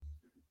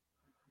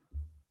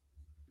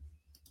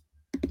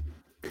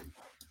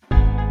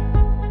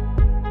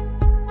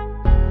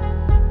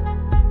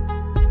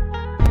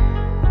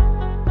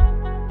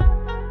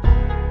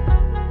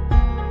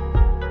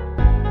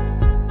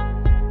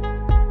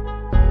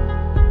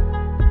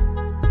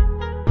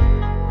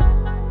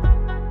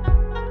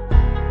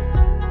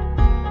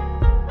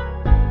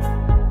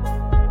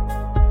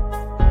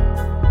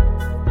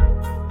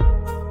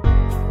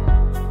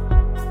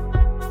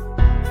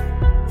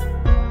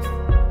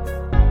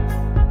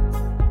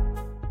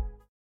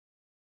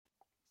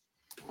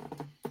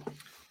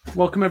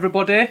Welcome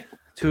everybody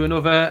to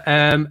another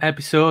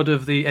episode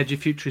of the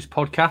EduFuturist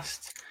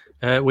podcast.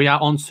 We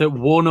are on to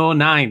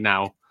 109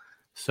 now,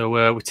 so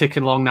we're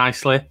ticking along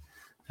nicely.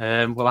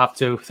 We'll have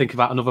to think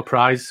about another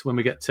prize when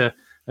we get to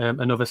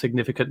another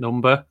significant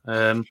number,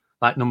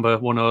 like number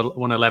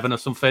 111 or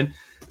something.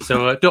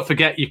 So don't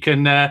forget you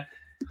can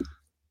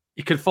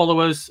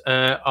follow us,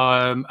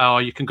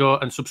 or you can go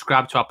and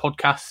subscribe to our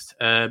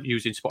podcast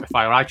using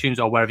Spotify or iTunes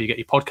or wherever you get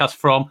your podcast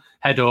from.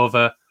 Head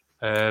over.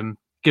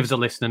 Give us a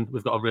listen.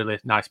 We've got a really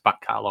nice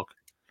back catalogue.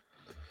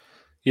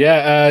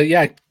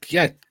 Yeah.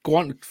 Go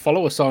on,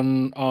 follow us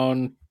on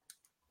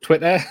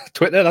Twitter.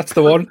 That's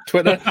the one.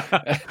 Twitter.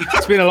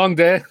 It's been a long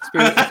day.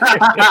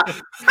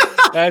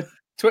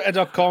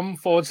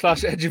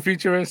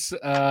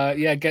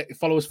 Twitter.com/EduFuturist.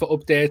 Follow us for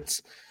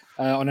updates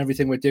on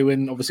everything we're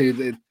doing.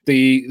 Obviously,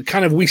 the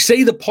kind of, we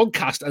see the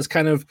podcast as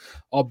kind of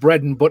our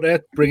bread and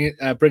butter, bringing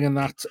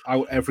that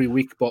out every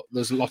week, but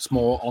there's lots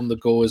more on the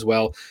go as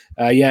well.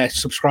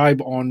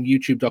 Subscribe on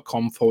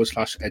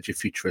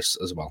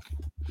youtube.com/EduFuturist as well.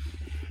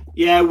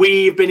 Yeah,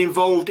 we've been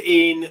involved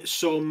in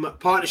some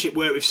partnership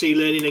work with C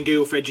Learning and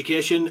Google for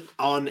Education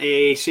on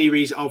a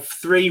series of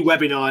 3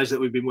 webinars that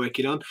we've been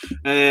working on.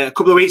 A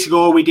couple of weeks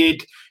ago, we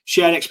did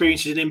shared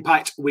experiences and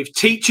impact with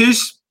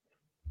teachers.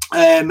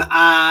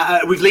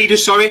 With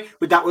leaders,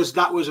 that was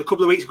a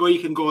couple of weeks ago. You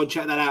can go and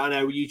check that out on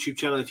our YouTube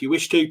channel if you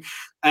wish to.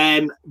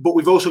 But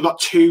we've also got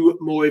 2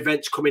 more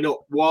events coming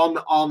up. One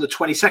on the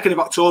 22nd of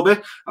October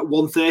at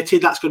 1:30.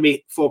 That's going to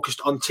be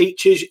focused on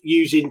teachers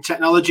using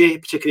technology,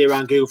 particularly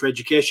around Google for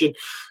Education.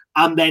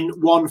 And then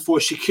one for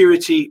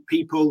security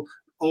people,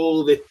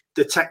 all the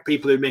tech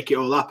people who make it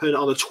all happen,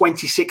 on the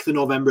 26th of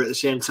November at the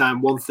same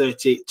time,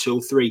 1:30 till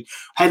 3.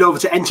 Head over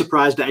to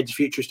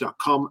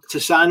enterprise.edufuturist.com to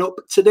sign up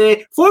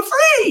today for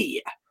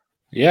free.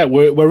 Yeah,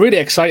 we're really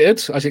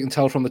excited, as you can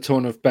tell from the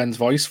tone of Ben's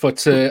voice. For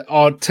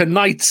our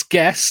tonight's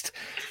guest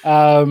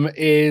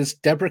is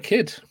Deborah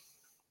Kidd.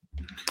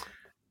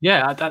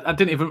 Yeah, I've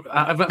not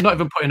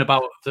even put in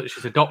about that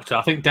she's a doctor.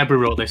 I think Deborah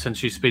wrote this and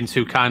she's been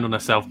too kind on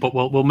herself, but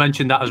we'll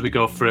mention that as we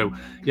go through.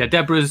 Yeah,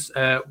 Deborah's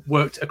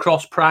worked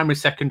across primary,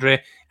 secondary,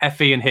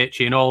 FE and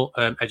HE in all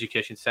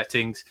education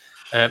settings,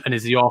 and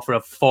is the author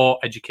of 4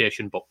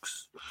 education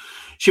books.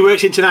 She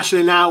works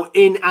internationally now,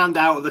 in and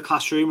out of the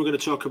classroom. We're going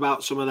to talk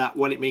about some of that,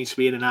 what it means to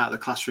be in and out of the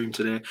classroom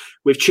today,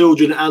 with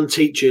children and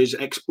teachers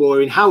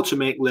exploring how to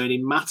make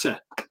learning matter.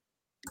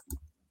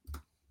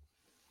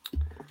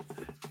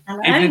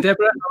 Hello. Evening,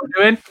 Deborah. How are you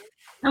doing?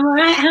 I'm all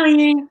right. How are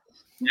you?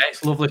 Yeah,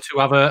 it's lovely to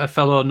have a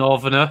fellow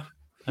Northerner.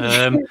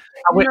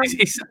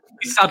 Is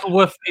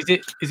Saddleworth? Is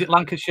it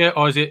Lancashire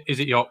or is it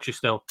Yorkshire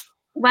still?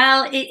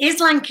 Well, it is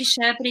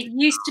Lancashire, but it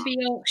used to be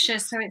Yorkshire,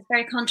 so it's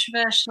very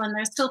controversial. And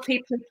there are still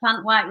people who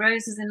plant white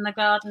roses in the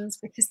gardens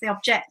because they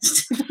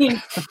object to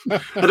being.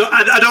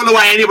 I don't know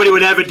why anybody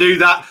would ever do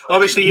that.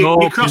 Obviously,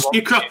 you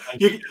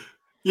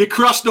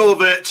crossed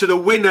over to the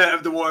winner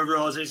of the War of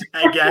Roses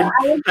again.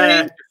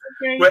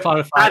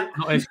 Clarify, I'm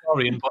not a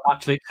historian, but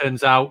actually it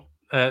turns out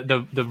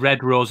the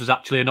red roses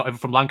actually are not even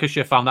from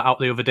Lancashire. Found that out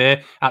the other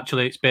day.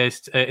 Actually, it's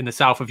based in the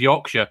south of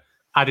Yorkshire.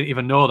 I didn't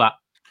even know that.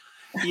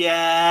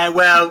 Yeah,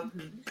 well,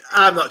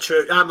 I'm not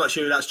sure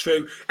that's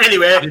true.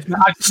 Anyway, I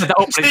just said that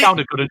up, but it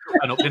sounded good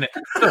and up, didn't it?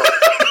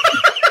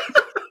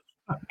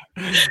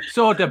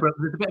 So, Deborah,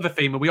 there's a bit of a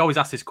theme, and we always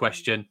ask this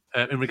question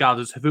in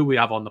regards to who we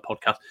have on the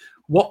podcast.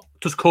 What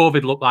does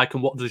COVID look like,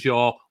 and what does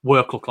your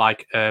work look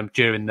like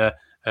during the,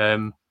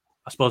 I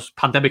suppose,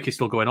 pandemic is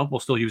still going on? We'll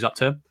still use that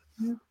term.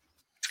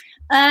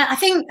 I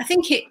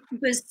think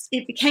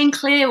it became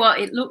clear what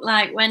it looked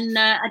like when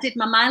I did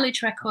my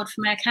mileage record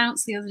for my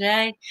accounts the other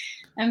day.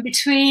 And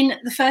between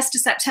the 1st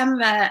of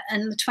September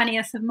and the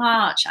 20th of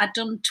March, I'd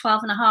done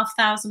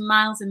 12,500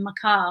 miles in my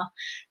car.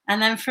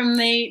 And then from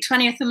the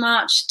 20th of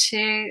March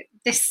to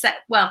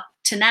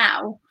to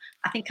now,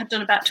 I think I've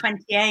done about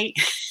 28.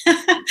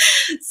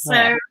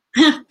 So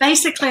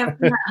basically I've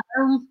been at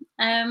home.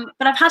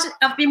 But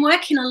I've been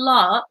working a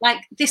lot.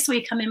 Like this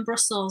week I'm in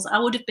Brussels. I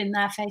would have been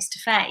there face to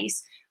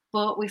face,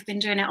 but we've been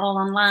doing it all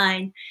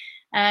online.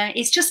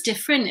 It's just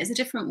different. It's a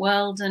different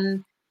world,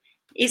 and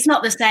it's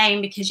not the same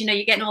because,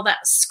 you're getting all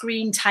that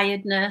screen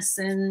tiredness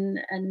and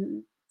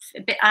a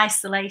bit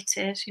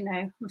isolated.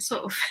 I'm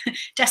sort of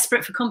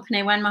desperate for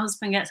company when my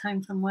husband gets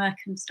home from work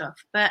and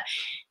stuff. But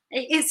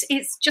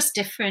it's just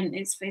different.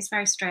 It's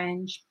very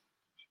strange.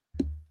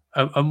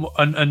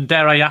 And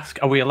dare I ask,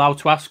 are we allowed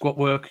to ask what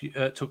work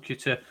took you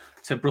to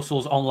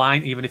Brussels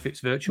online, even if it's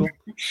virtual?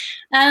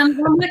 I'm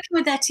working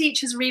with their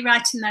teachers,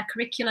 rewriting their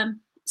curriculum.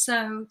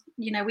 So,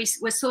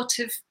 we're sort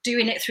of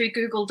doing it through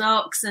Google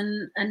Docs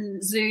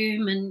and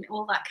Zoom and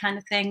all that kind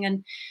of thing,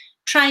 and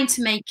trying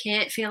to make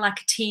it feel like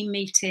a team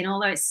meeting,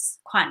 although it's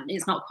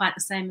not quite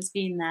the same as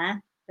being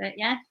there. But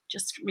yeah,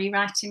 just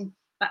rewriting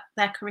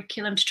their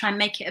curriculum to try and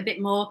make it a bit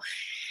more.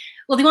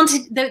 Well, they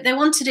wanted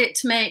it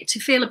to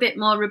feel a bit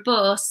more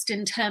robust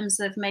in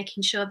terms of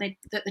making sure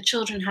that the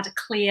children had a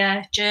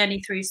clear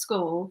journey through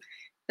school.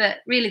 But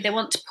really, they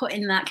want to put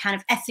in that kind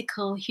of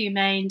ethical,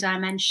 humane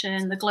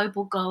dimension, the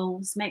global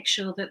goals, make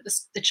sure that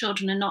the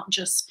children are not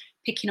just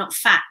picking up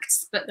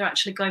facts, but they're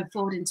actually going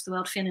forward into the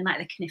world feeling like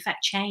they can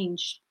effect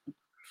change.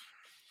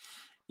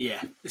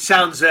 Yeah, it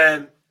sounds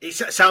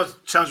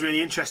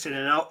really interesting,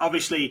 and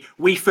obviously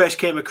we first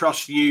came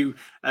across you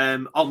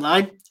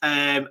online,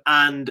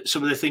 and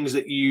some of the things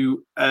that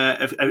you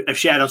have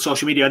shared on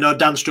social media. I know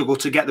Dan struggled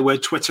to get the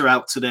word Twitter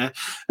out today,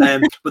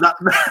 but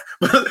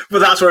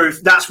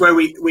that's where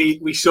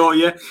we saw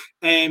you,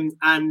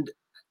 and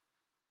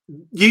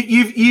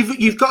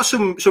you've got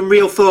some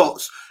real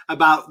thoughts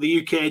about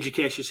the UK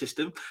education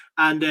system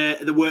and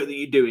the work that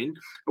you're doing.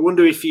 I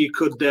wonder if you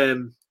could.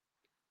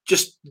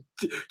 Just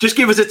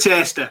give us a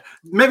taster,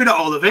 maybe not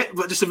all of it,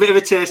 but just a bit of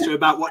a taster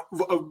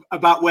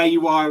about where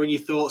you are and your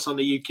thoughts on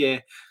the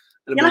UK.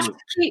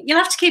 You'll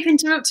have to keep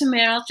interrupting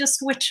me. I'll just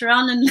switch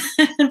on, and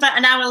about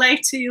an hour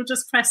later, you'll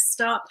just press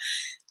stop.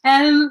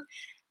 I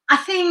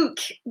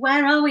think,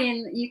 where are we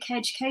in UK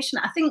education?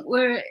 I think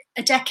we're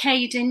a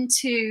decade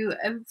into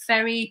a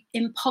very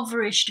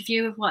impoverished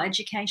view of what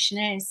education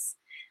is.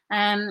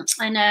 And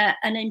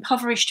an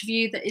impoverished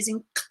view that is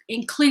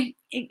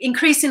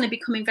increasingly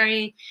becoming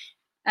very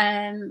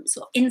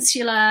sort of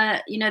insular.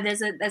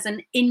 There's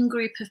an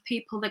in-group of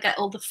people that get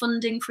all the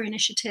funding for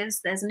initiatives.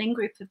 There's an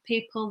in-group of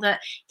people that,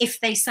 if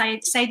they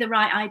say the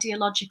right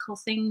ideological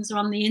things, are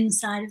on the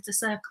inside of the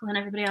circle and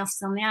everybody else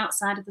is on the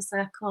outside of the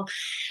circle.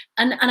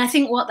 And I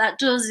think what that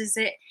does is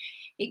it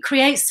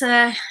creates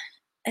a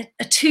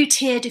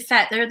two-tiered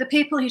effect. There are the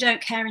people who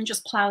don't care and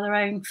just plough their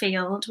own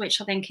field,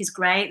 which I think is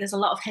great. There's a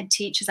lot of head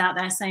teachers out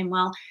there saying,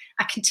 well,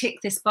 I can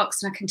tick this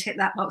box and I can tick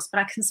that box, but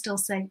I can still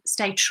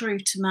stay true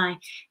to my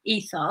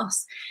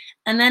ethos.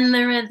 And then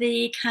there are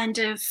the kind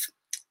of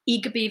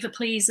eager beaver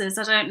pleasers.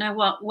 I don't know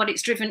what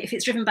it's driven, if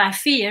it's driven by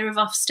fear of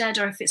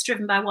Ofsted or if it's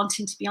driven by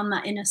wanting to be on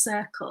that inner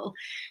circle.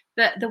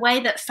 But the way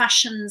that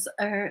fashions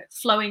are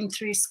flowing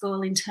through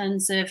school in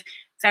terms of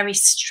very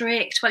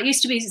strict, well, it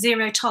used to be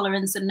zero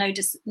tolerance and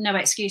no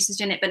excuses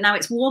in it, but now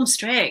it's warm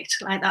strict,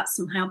 like that's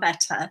somehow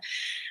better.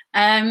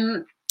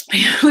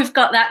 We've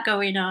got that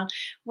going on,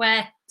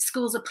 where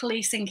schools are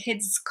policing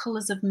kids'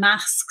 colours of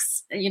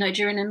masks,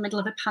 during the middle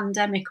of a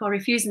pandemic, or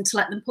refusing to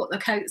let them put their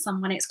coats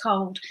on when it's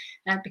cold,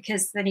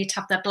 because they need to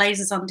have their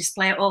blazers on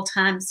display at all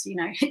times,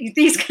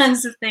 these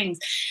kinds of things.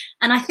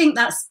 And I think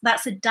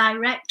that's a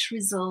direct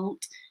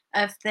result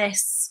of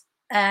this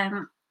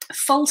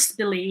false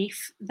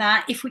belief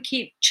that if we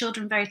keep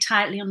children very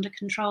tightly under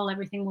control,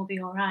 everything will be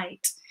all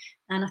right.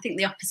 And I think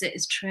the opposite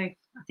is true.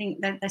 I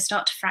think they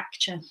start to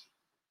fracture.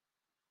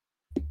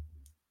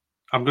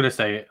 I'm going to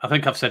say it. I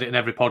think I've said it in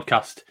every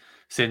podcast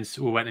since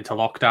we went into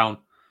lockdown.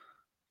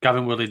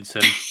 Gavin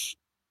Williamson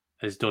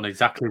has done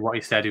exactly what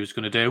he said he was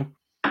going to do.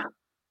 He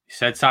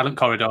said silent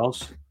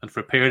corridors, and for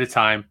a period of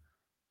time,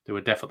 they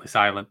were definitely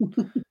silent.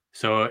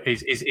 So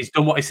he's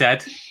done what he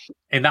said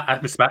in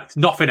that respect.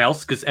 Nothing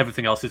else, because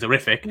everything else is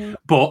horrific. Yeah.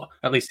 But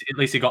at least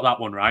he got that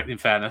one right, in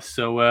fairness.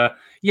 So I'm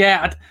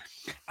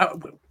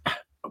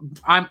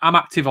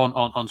active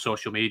on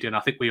social media, and I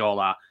think we all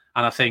are.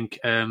 And I think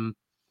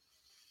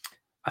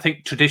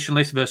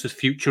traditionalists versus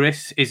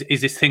futurists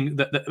is this thing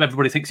that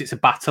everybody thinks it's a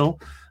battle,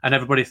 and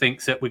everybody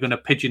thinks that we're going to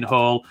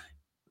pigeonhole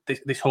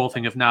this whole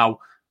thing of now.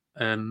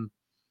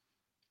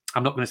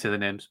 I'm not going to say the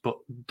names, but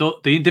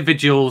the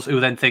individuals who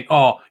then think,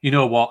 oh, you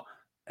know what,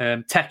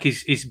 tech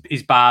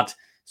is bad,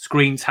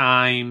 screen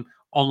time,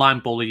 online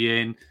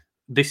bullying.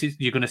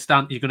 You're going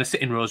to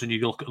sit in rows and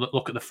you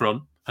look at the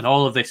front, and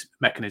all of this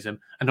mechanism,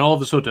 and all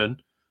of a sudden,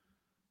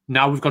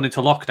 now we've gone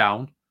into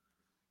lockdown.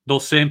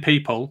 Those same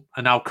people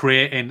are now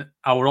creating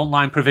our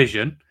online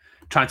provision,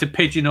 trying to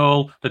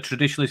pigeonhole the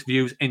traditionalist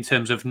views in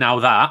terms of now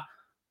that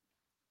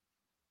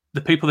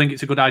the people think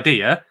it's a good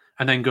idea,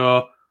 and then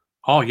go,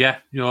 oh yeah,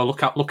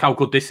 look how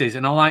good this is.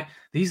 And I'm like,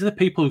 these are the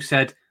people who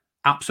said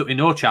absolutely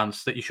no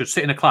chance that you should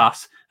sit in a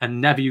class and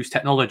never use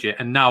technology,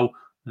 and now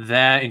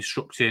they're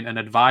instructing and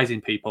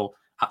advising people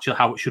actually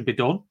how it should be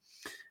done.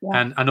 Yeah.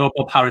 And I know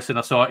Bob Harrison,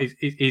 I saw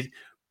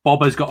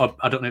Bob has got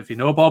I don't know if you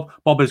know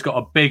Bob has got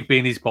a big bee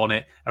in his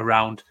bonnet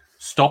around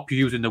stop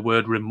using the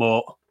word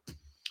remote.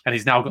 And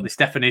he's now got this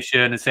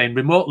definition and saying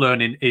remote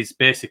learning is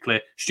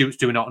basically students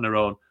doing it on their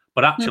own.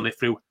 But actually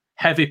through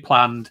heavy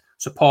planned,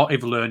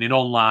 supportive learning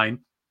online,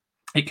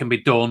 it can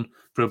be done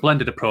through a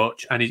blended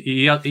approach. And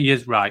he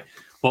is right.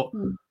 But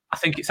I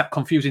think it's that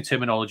confusing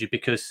terminology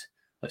because,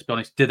 let's be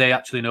honest, do they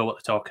actually know what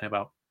they're talking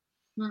about?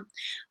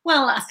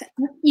 Well, as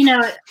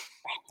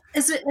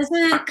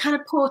a kind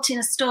of port in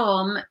a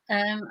storm,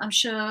 I'm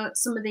sure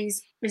some of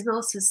these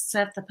resources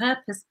serve the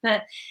purpose,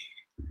 but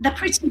they're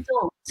pretty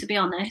dull, to be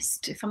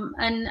honest.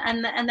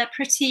 And they're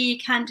pretty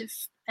kind of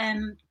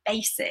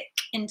basic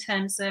in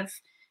terms of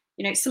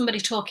somebody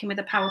talking with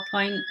a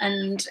PowerPoint,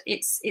 and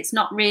it's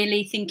not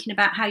really thinking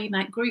about how you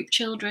might group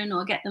children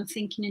or get them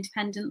thinking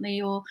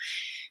independently. Or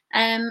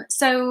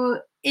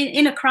so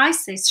in a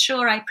crisis,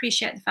 sure, I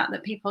appreciate the fact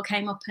that people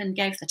came up and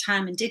gave the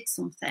time and did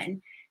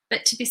something.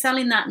 But to be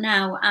selling that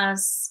now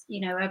as,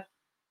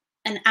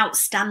 an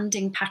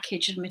outstanding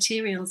package of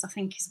materials, I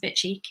think is a bit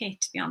cheeky,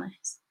 to be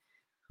honest.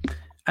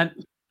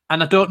 And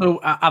I don't know,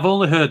 I've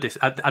only heard this.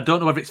 I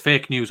don't know whether it's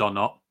fake news or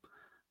not,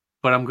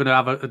 but I'm going to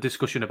have a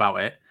discussion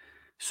about it.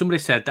 Somebody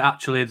said that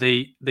actually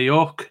the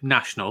Oak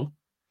National,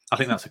 I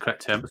think that's the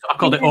correct term. I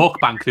called it Oak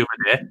Bank the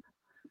other day.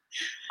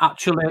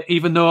 Actually,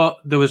 even though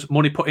there was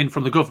money put in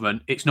from the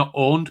government, it's not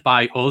owned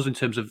by us in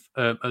terms of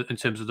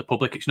the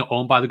public. It's not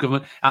owned by the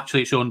government.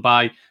 Actually, it's owned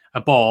by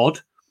a board,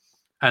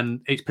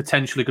 and it's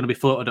potentially going to be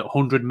floated at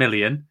 100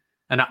 million.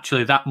 And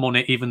actually, that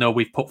money, even though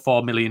we've put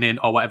 4 million in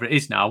or whatever it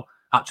is now,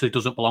 actually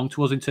doesn't belong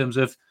to us in terms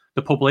of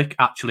the public.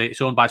 Actually,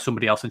 it's owned by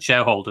somebody else and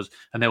shareholders,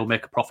 and they will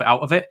make a profit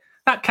out of it.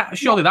 That can't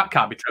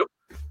be true.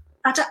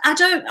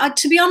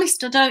 To be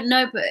honest, I don't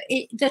know, but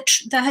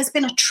there has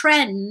been a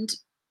trend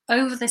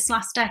over this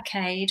last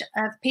decade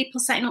of people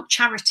setting up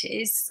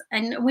charities,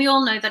 and we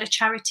all know that a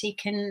charity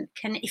can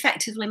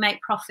effectively make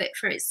profit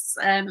for its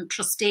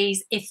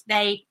trustees if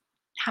they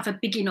have a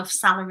big enough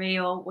salary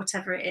or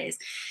whatever it is.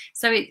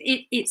 So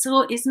it's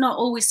not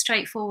always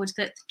straightforward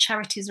that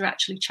charities are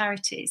actually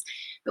charities,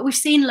 but we've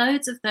seen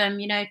loads of them.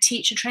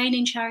 Teacher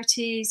training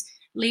charities,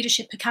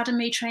 leadership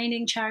academy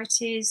training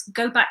charities,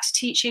 go back to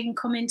teaching,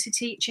 come into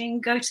teaching,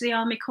 go to the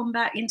army, come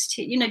back into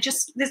teaching.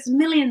 There's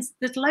millions,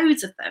 there's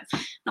loads of them.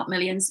 Not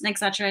millions, an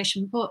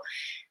exaggeration,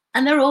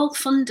 and they're all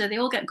funded. They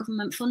all get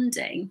government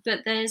funding, but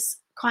there's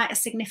quite a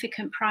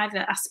significant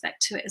private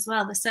aspect to it as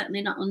well. They're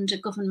certainly not under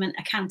government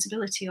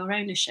accountability or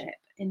ownership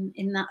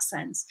in that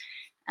sense.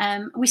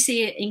 We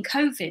see it in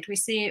COVID. We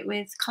see it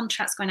with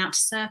contracts going out to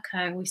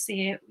Serco. We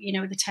see it,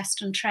 with the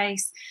test and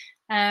trace.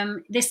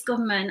 This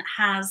government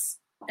has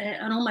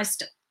an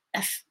almost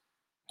a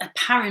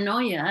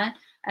paranoia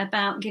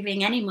about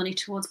giving any money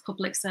towards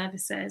public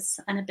services,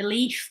 and a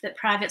belief that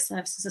private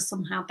services are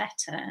somehow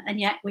better, and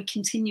yet we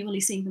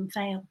continually see them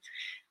fail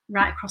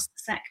right across the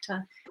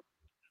sector.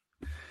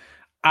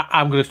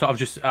 I'm going to stop.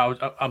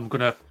 I'm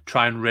going to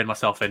try and rein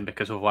myself in,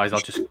 because otherwise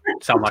I'll just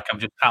sound like I'm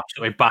just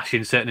absolutely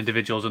bashing certain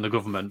individuals in the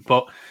government.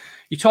 But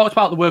you talked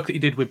about the work that you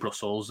did with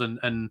Brussels, and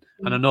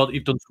I know that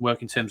you've done some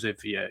work in terms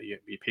of your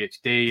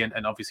PhD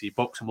and obviously your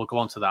books, and we'll go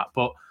on to that.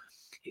 But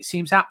it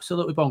seems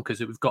absolutely bonkers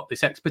that we've got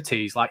this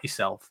expertise like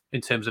yourself in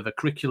terms of a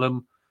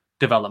curriculum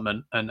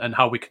development and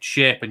how we could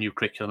shape a new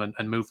curriculum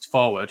and move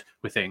forward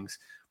with things.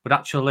 But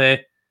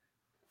actually,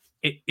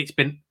 it's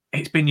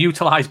been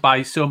utilised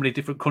by so many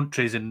different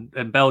countries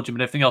and Belgium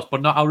and everything else,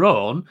 but not our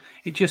own.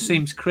 It just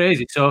seems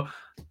crazy. So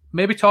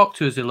maybe talk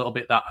to us a little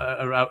bit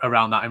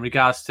around that in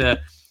regards to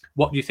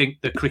what do you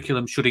think the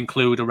curriculum should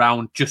include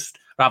around, just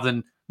rather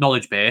than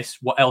knowledge base.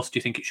 What else do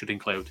you think it should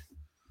include?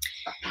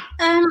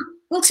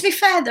 Well, to be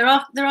fair, there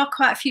are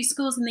quite a few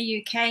schools in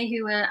the UK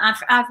who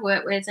I've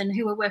worked with, and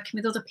who are working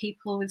with other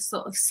people with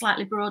sort of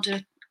slightly broader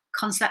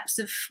concepts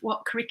of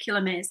what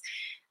curriculum is.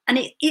 And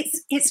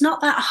it's not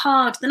that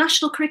hard. The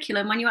national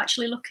curriculum, when you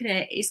actually look at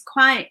it, is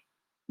quite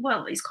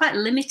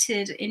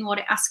limited in what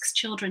it asks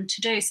children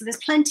to do. So there's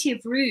plenty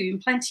of room,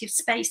 plenty of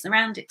space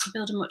around it to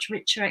build a much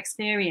richer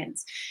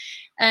experience.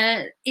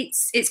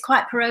 It's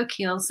quite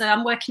parochial. So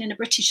I'm working in a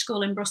British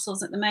school in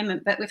Brussels at the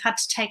moment, but we've had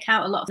to take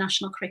out a lot of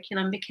national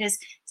curriculum because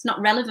it's not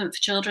relevant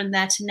for children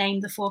there to name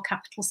the 4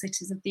 capital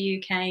cities of the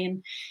UK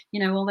and,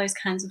 all those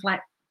kinds of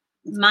like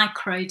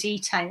micro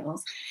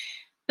details.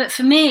 But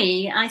for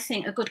me, I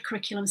think a good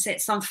curriculum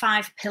sits on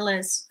 5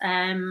 pillars,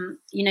 and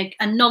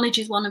knowledge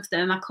is one of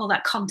them. I call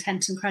that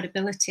content and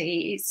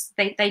credibility.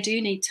 They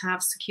do need to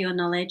have secure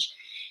knowledge,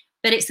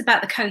 but it's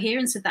about the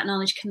coherence of that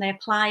knowledge. Can they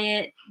apply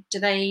it? Do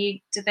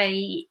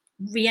they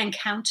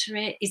re-encounter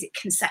it? Is it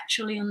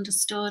conceptually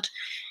understood?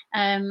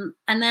 And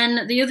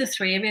then the other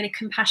 3 are really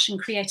compassion,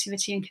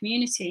 creativity, and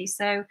community.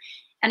 So,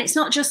 and it's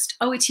not just,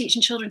 are we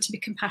teaching children to be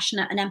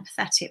compassionate and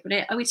empathetic, but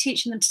are we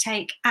teaching them to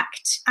take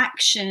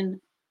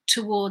action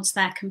towards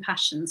their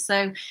compassion,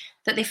 so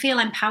that they feel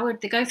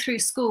empowered? They go through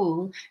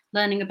school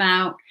learning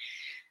about,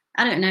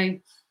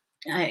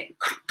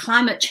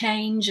 climate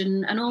change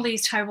and all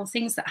these terrible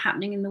things that are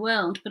happening in the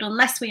world. But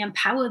unless we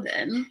empower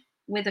them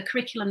with a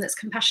curriculum that's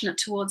compassionate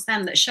towards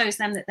them, that shows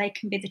them that they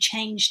can be the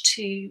change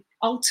to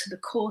alter the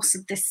course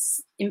of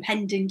this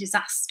impending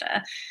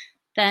disaster,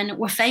 then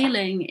we're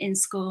failing in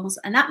schools.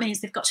 And that means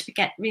they've got to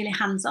get really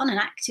hands-on and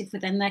active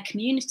within their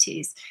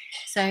communities.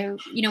 So,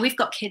 we've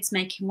got kids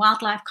making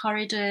wildlife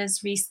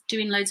corridors,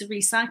 doing loads of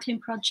recycling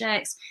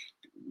projects.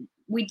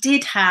 We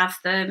did have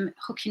them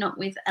hooking up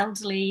with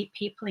elderly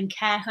people in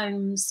care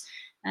homes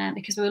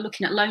because we were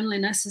looking at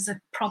loneliness as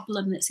a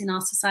problem that's in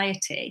our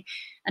society.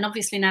 And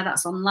obviously now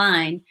that's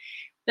online.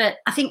 But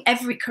I think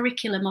every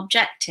curriculum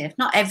objective,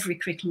 not every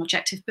curriculum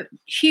objective, but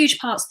huge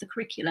parts of the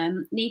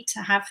curriculum need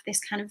to have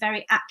this kind of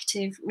very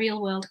active real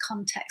world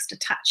context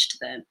attached to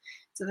them,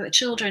 so that the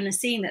children are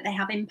seeing that they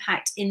have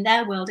impact in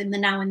their world, in the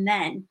now and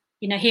then,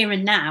 here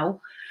and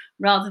now,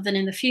 rather than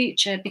in the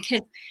future.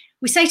 Because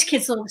we say to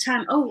kids all the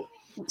time,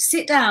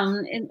 sit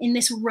down in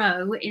this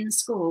row in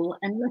school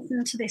and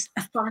listen to this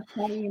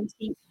authoritarian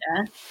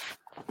teacher.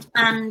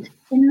 And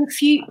in the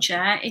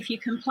future, if you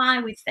comply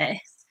with this,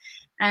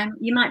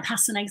 you might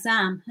pass an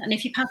exam. And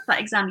if you pass that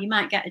exam, you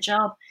might get a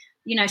job,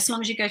 so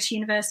long as you go to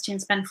university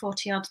and spend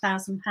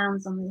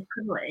 £40,000 on the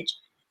privilege.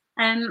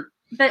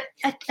 but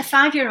a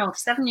 5-year-old,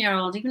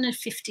 7-year-old, even a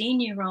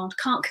 15-year-old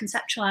can't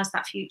conceptualize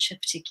that future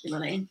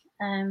particularly.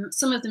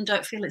 Some of them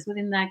don't feel it's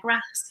within their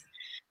grasp.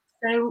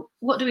 So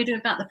what do we do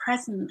about the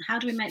present? How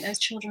do we make those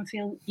children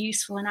feel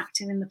useful and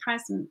active in the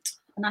present?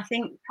 And I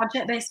think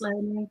project-based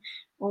learning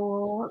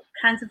or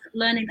kinds of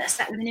learning that are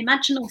set within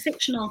imaginal,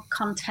 fictional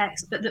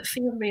context, but that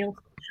feel real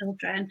for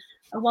children,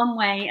 are one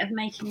way of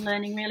making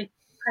learning really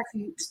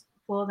present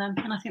for them.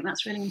 And I think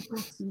that's really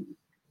important.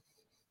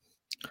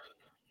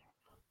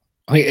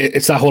 I think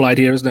it's that whole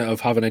idea, isn't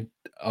it,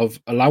 of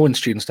allowing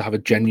students to have a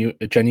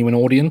genuine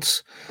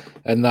audience,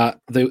 and that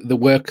the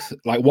work,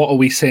 like, what are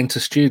we saying to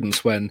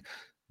students when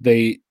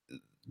they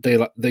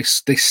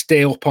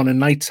stay up on a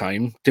night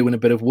time doing a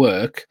bit of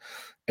work,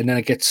 and then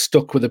it gets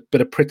stuck with a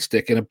bit of Pritt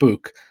stick in a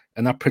book,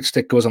 and that Pritt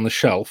stick goes on the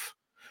shelf,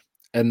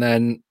 and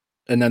then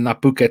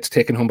that book gets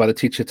taken home by the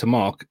teacher to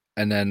mark,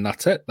 and then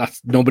that's it.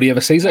 That's nobody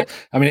ever sees it.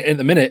 I mean, in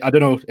the minute, I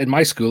don't know. In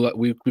my school,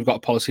 we've got a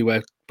policy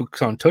where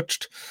books aren't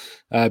touched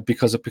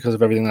because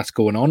of everything that's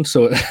going on.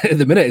 So in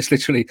the minute, it's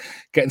literally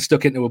getting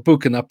stuck into a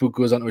book, and that book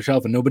goes onto a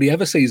shelf, and nobody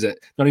ever sees it,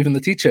 not even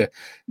the teacher.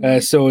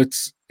 So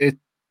it's.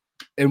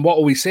 And what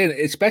are we saying?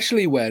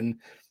 Especially when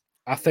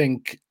I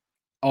think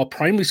our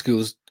primary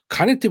schools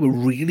kind of do a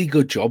really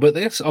good job at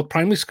this. Our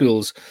primary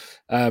schools,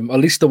 at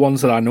least the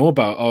ones that I know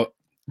about,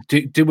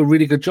 do a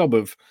really good job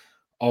of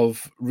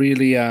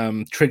really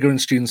triggering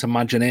students'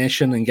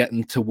 imagination and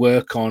getting to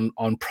work on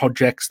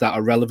projects that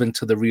are relevant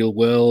to the real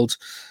world.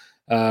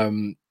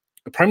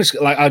 Primary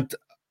school, like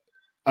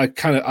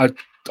I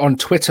on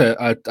Twitter,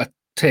 I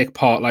take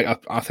part, like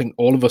I think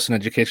all of us in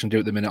education do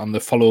at the minute, on the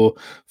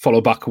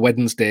follow back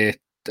Wednesday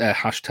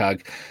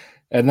hashtag,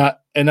 and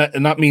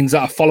that means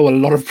that I follow a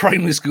lot of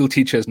primary school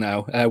teachers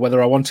now,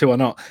 whether I want to or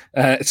not.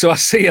 So I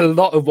see a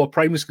lot of what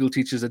primary school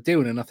teachers are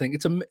doing, and I think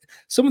it's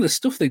some of the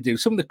stuff they do,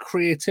 some of the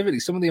creativity,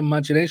 some of the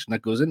imagination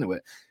that goes into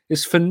it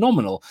is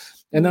phenomenal.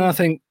 And then I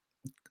think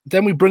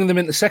then we bring them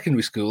into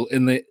secondary school,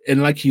 and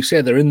like you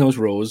said, they're in those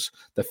rows,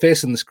 they're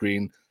facing the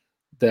screen.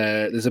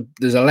 There's a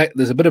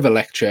bit of a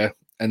lecture,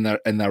 and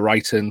they're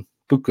writing.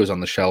 Book goes on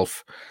the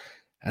shelf,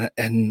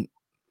 and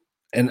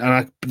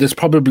there's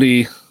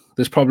probably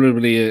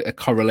a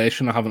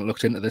correlation. I haven't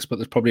looked into this, but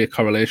there's probably a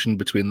correlation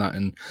between that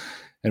and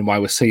why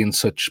we're seeing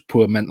such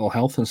poor mental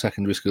health in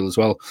secondary school as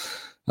well.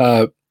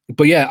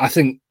 But yeah, I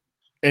think,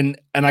 and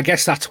I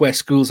guess that's where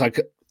schools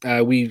like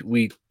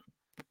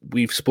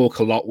we've spoke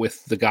a lot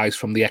with the guys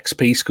from the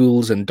XP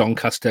schools in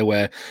Doncaster,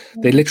 where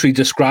they literally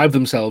describe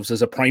themselves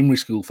as a primary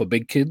school for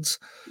big kids,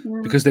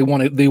 because they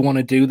want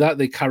to do that.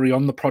 They carry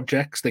on the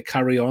projects, they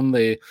carry on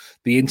the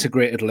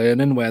integrated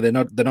learning, where they're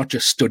not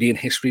just studying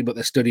history, but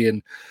they're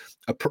studying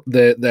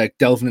they're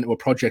delving into a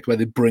project where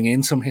they bring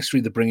in some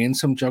history, they bring in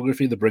some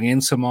geography, they bring in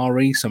some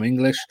RE, some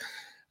English.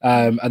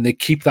 And they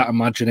keep that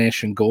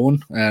imagination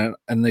going, and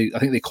I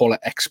think they call it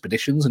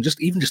expeditions, and just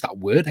that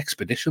word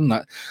expedition,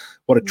 that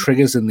what it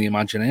triggers in the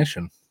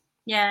imagination.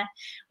 Yeah,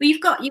 well,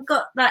 you've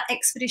got that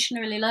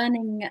expeditionary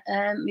learning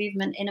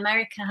movement in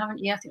America, haven't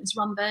you? I think it was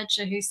Ron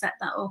Berger who set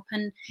that up,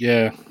 and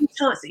yeah,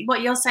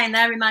 what you're saying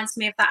there reminds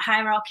me of that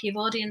hierarchy of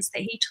audience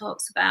that he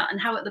talks about,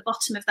 and how at the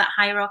bottom of that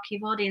hierarchy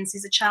of audience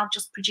is a child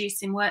just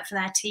producing work for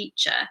their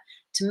teacher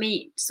to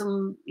meet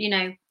some,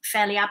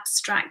 fairly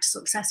abstract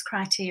success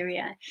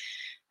criteria.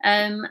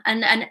 And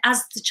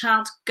as the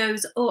child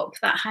goes up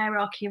that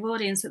hierarchy of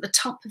audience, at the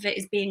top of it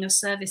is being of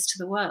service to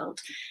the world.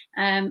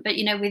 But,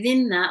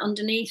 within that,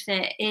 underneath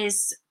it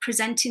is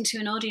presenting to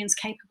an audience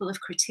capable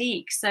of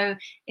critique. So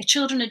if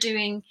children are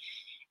doing,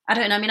 I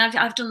don't know, I mean,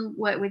 I've done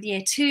work with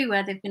Year 2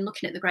 where they've been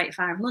looking at the Great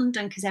Fire of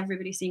London, because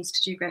everybody seems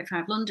to do Great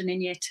Fire of London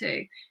in Year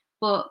 2.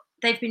 But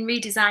they've been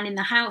redesigning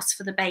the house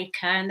for the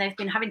baker, and they've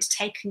been having to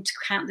take into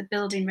account the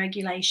building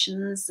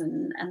regulations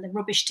and the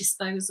rubbish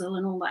disposal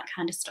and all that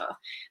kind of stuff.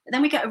 But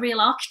then we get a real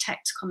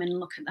architect to come in and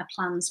look at their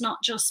plans,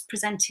 not just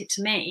present it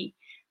to me,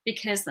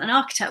 because an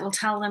architect will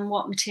tell them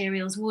what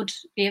materials would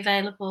be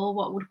available,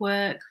 what would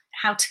work,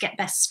 how to get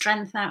best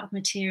strength out of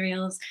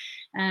materials,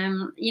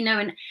 and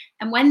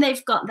when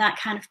they've got that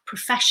kind of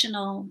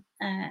professional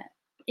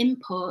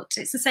input.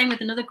 It's the same with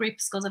another group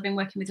of schools I've been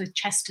working with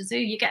Chester Zoo.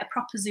 You get a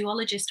proper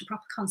zoologist, a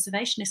proper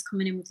conservationist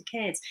coming in with the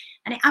kids,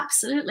 and it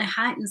absolutely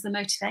heightens the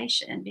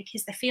motivation,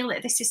 because they feel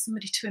that this is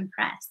somebody to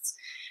impress,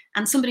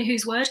 and somebody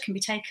whose word can be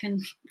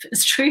taken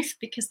as truth,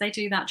 because they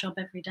do that job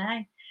every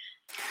day.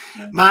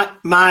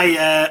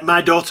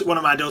 My daughter, one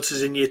of my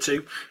daughters in Year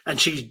 2, and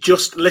she's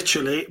just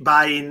literally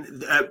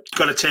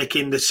got to take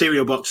in the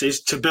cereal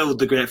boxes to build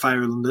the Great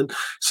Fire of London.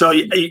 So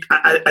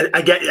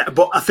I get it,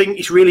 but I think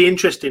it's really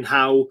interesting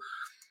how,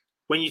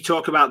 when you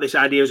talk about this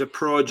idea as a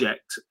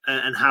project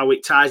and how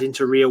it ties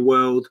into real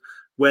world,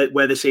 where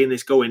they're seeing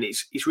this going,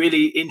 it's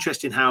really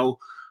interesting how,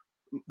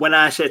 when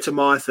I said to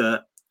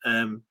Martha,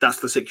 that's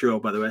the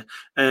 6-year-old, by the way,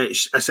 I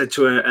said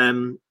to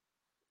her,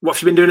 what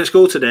have you been doing at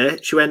school today?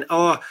 She went,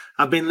 oh,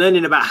 I've been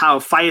learning about how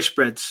fire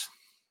spreads.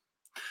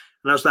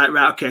 And I was like,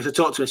 right, okay, so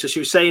talk to me. So she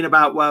was saying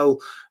about,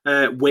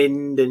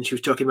 wind, and she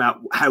was talking about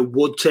how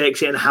wood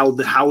takes it and how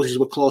the houses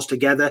were close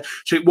together.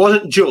 So it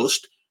wasn't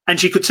just, and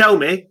she could tell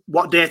me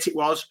what date it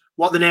was,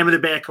 what the name of the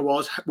baker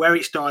was, where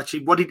it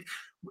started,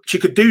 she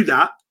could do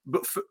that.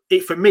 But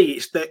for me,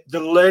 it's the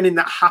learning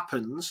that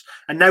happens.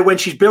 And now when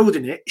she's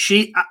building it,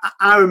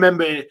 I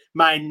remember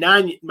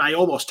my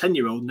almost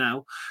 10-year-old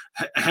now,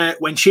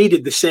 when she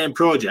did the same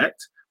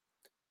project,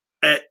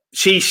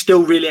 she's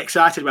still really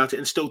excited about it,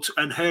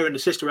 and her and the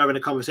sister were having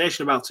a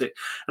conversation about it.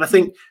 And I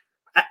think,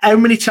 how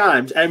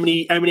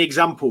many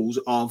examples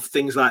of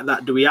things like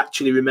that do we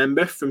actually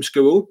remember from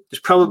school?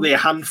 There's probably a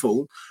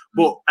handful,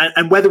 but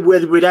and whether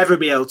we'd ever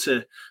be able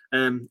to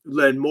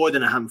learn more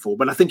than a handful.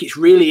 But I think it's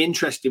really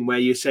interesting where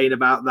you're saying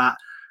about that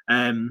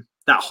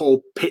that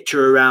whole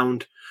picture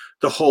around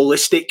the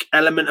holistic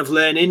element of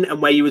learning,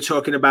 and where you were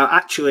talking about,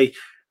 actually,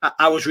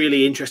 I was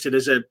really interested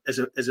as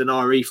an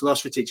RE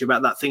philosophy teacher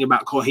about that thing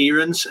about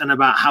coherence and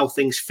about how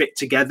things fit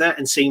together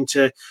and seem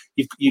to,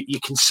 you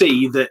can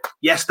see that,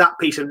 yes, that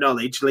piece of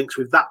knowledge links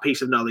with that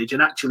piece of knowledge,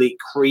 and actually it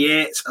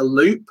creates a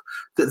loop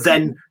that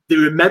then they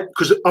remember,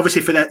 because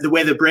obviously for the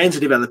way the brains are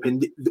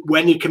developing,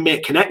 when you can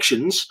make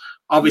connections,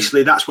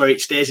 obviously that's where it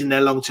stays in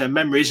their long-term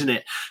memory, isn't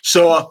it?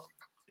 So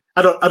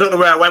I don't know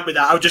where I went with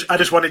that. I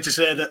just wanted to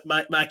say that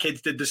my kids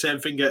did the same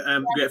thing at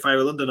Great Fire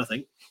of London, I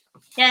think.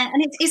 Yeah,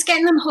 and it's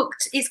getting them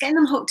hooked. It's getting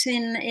them hooked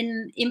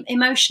in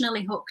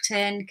emotionally hooked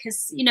in,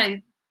 because, you know,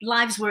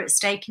 lives were at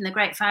stake in the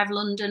Great Fire of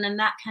London, and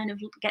that kind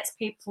of gets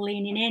people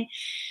leaning in.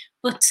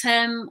 But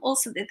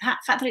also the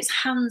fact that it's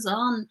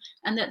hands-on,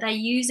 and that they're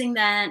using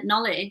their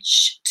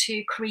knowledge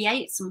to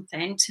create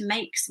something, to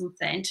make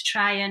something, to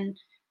try and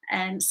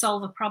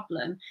solve a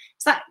problem.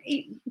 It's that,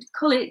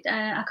 call it,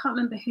 I can't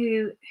remember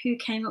who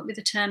came up with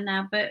the term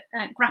now, but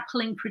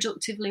grappling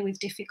productively with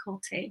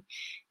difficulty.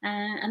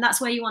 And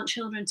that's where you want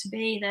children to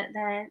be, that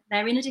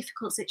they're in a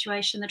difficult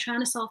situation, they're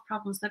trying to solve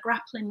problems, they're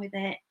grappling with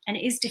it, and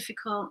it is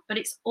difficult, but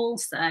it's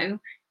also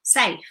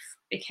safe,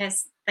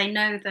 because they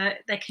know that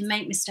they can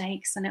make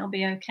mistakes and it'll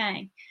be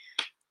okay.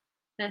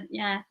 But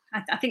yeah,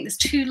 I think there's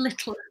too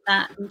little of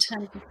that in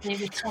terms of the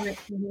rhetoric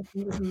from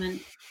the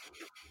government.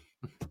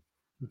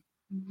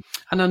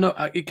 And I know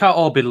it can't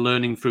all be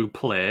learning through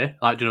play,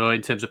 like, you know,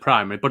 in terms of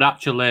primary, but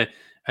actually,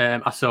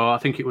 I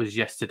think it was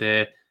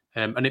yesterday,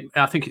 and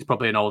I think it's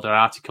probably an older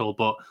article,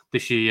 but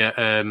this year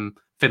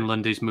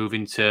Finland is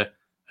moving to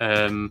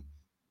going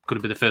to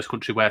be the first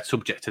country where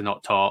subjects are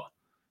not taught.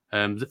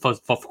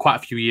 For quite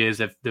a few years,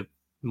 they've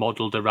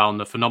modelled around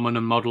the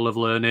phenomenon model of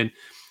learning,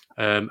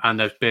 and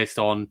they're based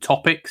on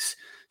topics.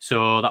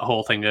 So that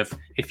whole thing of,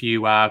 if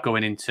you are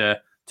going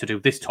into to do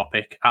this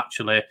topic,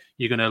 actually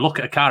you're going to look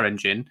at a car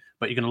engine,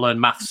 but you're going to learn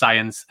math,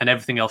 science, and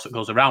everything else that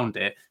goes around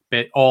it,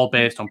 but all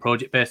based on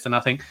project based. And I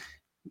think,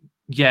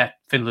 yeah,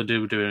 Finland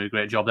do doing a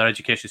great job. Their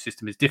education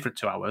system is different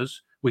to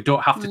ours. We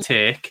don't have to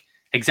take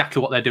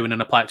exactly what they're doing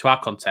and apply it to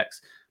our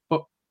context.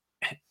 But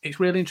it's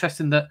really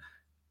interesting that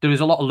there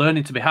is a lot of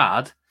learning to be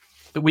had,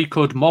 that we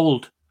could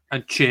mould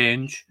and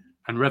change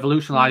and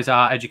revolutionise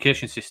our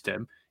education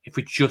system if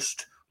we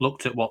just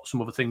looked at what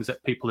some of the things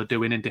that people are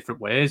doing in different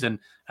ways and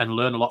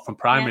learn a lot from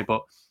primary.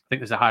 But I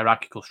think there's a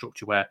hierarchical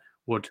structure where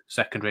would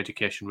secondary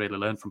education really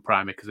learn from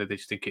primary, because they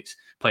just think it's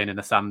playing in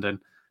the sand and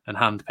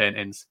hand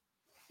paintings.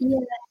 Yeah.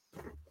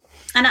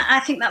 And I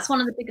think that's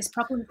one of the biggest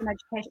problems in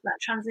education, that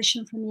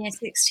transition from year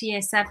 6 to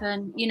year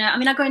 7. You know, I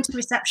mean, I go into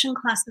reception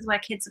classes where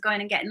kids are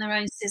going and getting their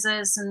own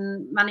scissors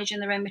and managing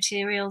their own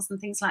materials and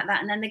things like that.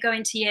 And then they go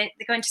into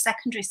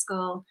secondary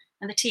school,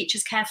 and the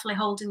teacher's carefully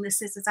handing the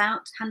scissors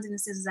out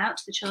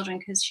to the children,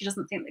 because she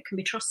doesn't think they can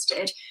be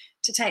trusted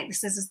to take the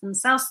scissors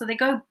themselves. So they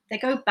go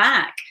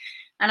back.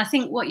 And I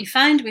think what you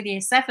find with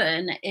year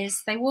 7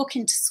 is they walk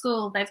into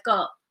school, they've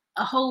got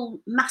a whole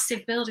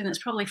massive building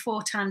that's probably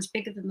 4 times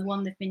bigger than the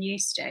one they've been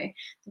used to.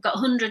 They've got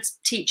hundreds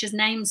of teachers'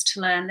 names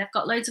to learn. They've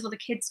got loads of other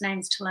kids'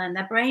 names to learn.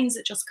 Their brains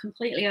are just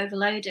completely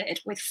overloaded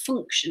with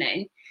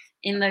functioning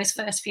in those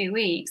first few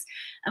weeks.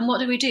 And what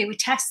do? We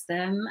test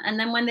them. And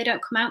then when they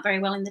don't come out very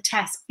well in the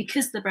test,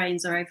 because the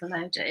brains are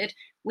overloaded,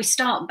 we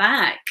start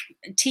back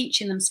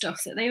teaching them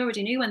stuff that they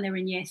already knew when they were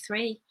in year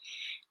 3.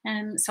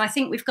 So I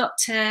think we've got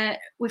to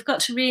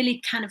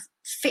really kind of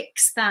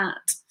fix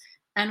that.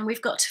 And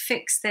we've got to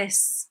fix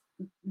this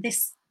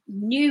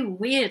new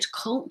weird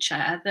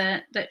culture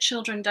that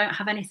children don't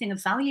have anything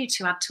of value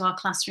to add to our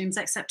classrooms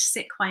except to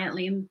sit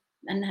quietly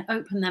and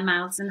open their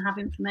mouths and have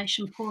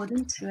information poured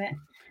into it.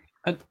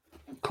 And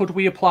could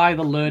we apply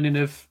the learning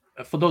of,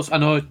 for those, I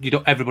know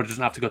everybody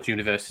doesn't have to go to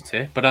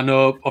university, but I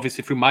know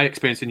obviously through my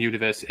experience in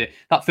university,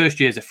 that first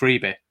year is a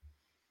freebie.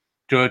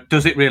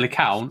 Does it really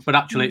count? But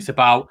actually it's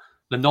about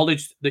the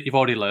knowledge that you've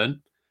already learned,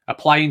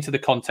 applying to the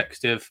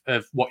context of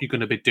what you're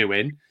going to be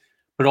doing,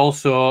 but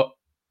also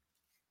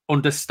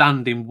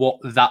understanding what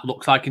that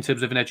looks like in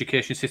terms of an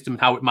education system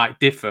and how it might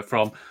differ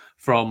from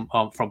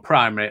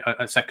primary,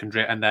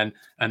 secondary, and then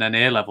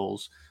A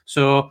levels.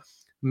 So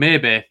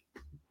maybe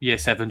year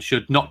 7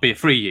 should not be a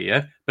free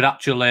year, but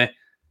actually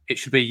it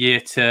should be a year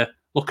to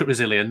look at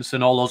resilience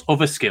and all those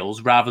other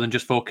skills, rather than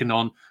just focusing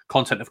on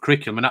content of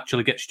curriculum, and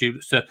actually get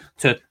students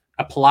to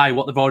apply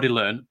what they've already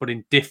learned, but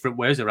in different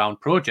ways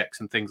around projects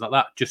and things like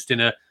that, just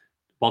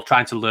while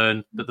trying to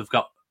learn that they've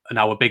got an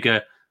hour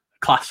bigger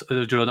class,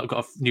 they've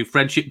got a new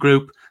friendship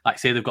group, like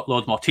say they've got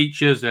loads more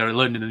teachers, they're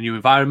learning a new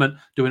environment,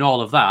 doing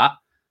all of that,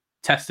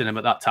 testing them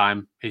at that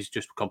time is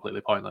just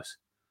completely pointless.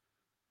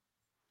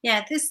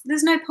 Yeah,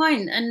 there's no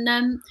point. And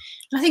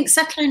I think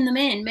settling them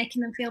in,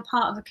 making them feel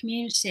part of a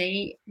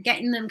community,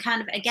 getting them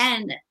kind of,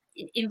 again,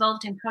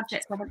 involved in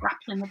projects where they're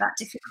grappling with that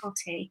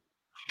difficulty,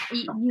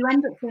 you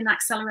end up doing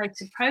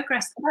accelerated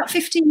progress. About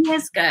 15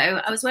 years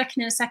ago, I was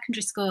working in a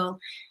secondary school,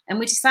 and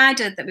we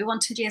decided that we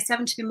wanted Year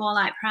 7 to be more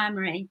like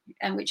primary,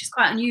 which is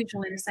quite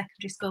unusual in a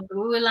secondary school. But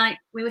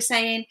we were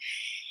saying,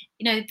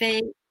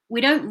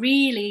 we don't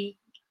really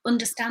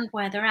understand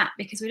where they're at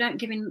because we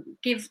don't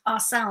give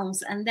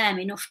ourselves and them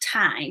enough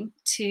time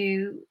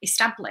to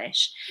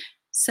establish.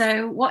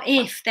 So what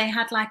if they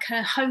had like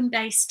a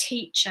home-based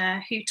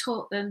teacher who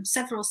taught them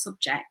several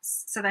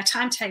subjects? So their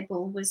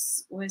timetable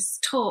was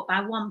taught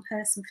by one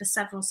person for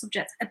several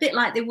subjects, a bit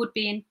like they would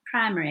be in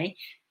primary,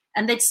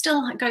 and they'd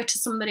still go to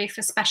somebody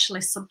for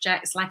specialist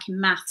subjects like in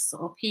maths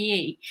or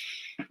PE.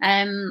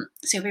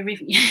 So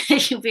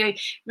you'll be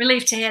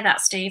relieved to hear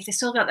that, Steve. They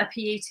still got their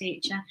PE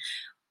teacher.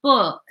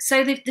 But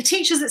so the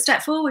teachers that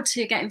stepped forward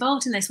to get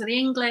involved in this were the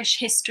English,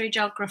 history,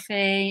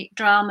 geography,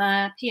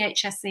 drama,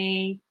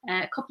 PHSE,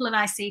 a couple of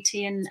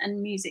ICT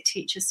and music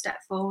teachers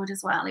stepped forward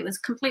as well. It was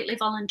completely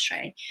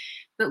voluntary.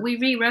 But we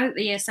rewrote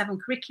the Year 7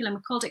 curriculum.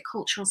 We called it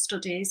Cultural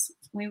Studies.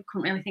 We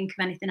couldn't really think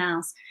of anything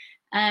else.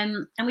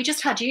 And we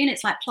just had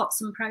units like plots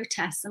and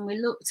protests, and we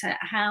looked at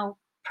how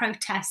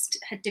protest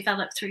had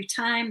developed through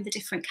time, the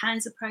different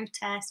kinds of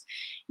protest.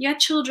 You had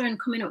children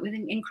coming up with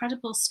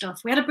incredible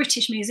stuff. We had a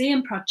British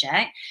Museum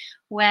project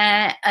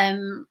where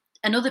and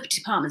other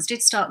departments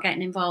did start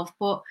getting involved,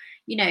 but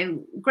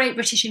great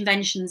British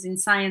inventions in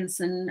science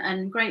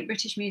and great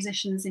British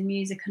musicians in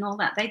music and all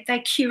that. They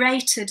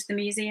curated the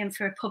museum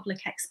for a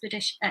public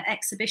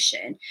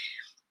exhibition.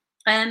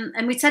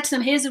 And we said to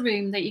them, here's a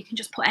room that you can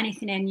just put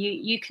anything in.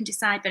 You can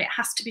decide, but it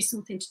has to be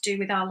something to do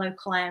with our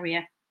local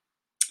area.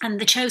 And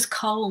they chose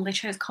coal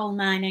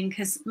mining,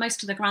 because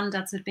most of the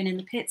granddads had been in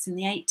the pits in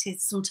the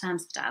 80s,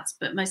 sometimes the dads,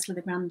 but mostly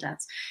the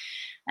granddads.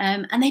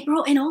 And they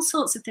brought in all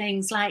sorts of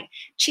things like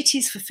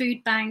chitties for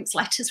food banks,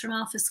 letters from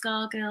Arthur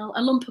Scargill,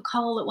 a lump of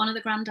coal that one of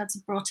the granddads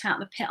had brought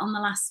out of the pit on the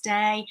last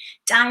day,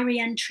 diary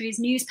entries,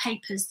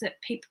 newspapers that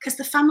people, because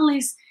the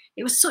families,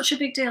 it was such a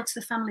big deal to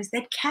the families,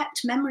 they'd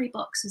kept memory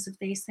boxes of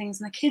these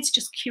things, and the kids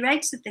just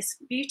curated this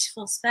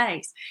beautiful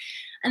space.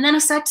 And then I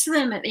said to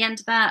them at the end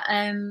of that,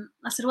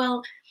 I said,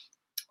 well,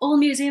 all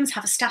museums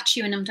have a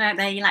statue in them, don't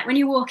they? Like when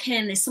you walk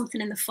in, there's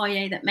something in the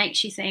foyer that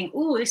makes you think,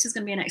 oh, this is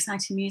going to be an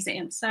exciting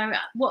museum. So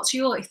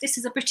if this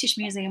is a British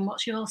museum,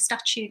 what's your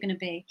statue going to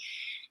be?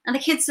 And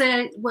the kids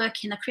are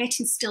working, they're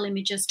creating still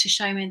images to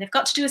show me. They've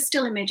got to do a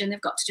still image and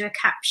they've got to do a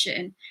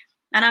caption.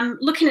 And I'm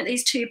looking at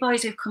these two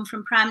boys who've come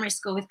from primary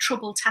school with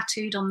trouble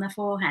tattooed on their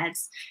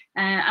foreheads.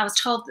 I was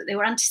told that they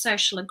were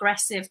antisocial,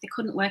 aggressive, they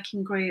couldn't work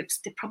in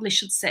groups, they probably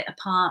should sit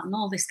apart and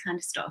all this kind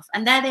of stuff.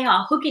 And there they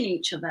are, hugging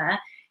each other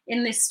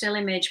in this still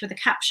image with a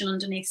caption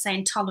underneath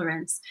saying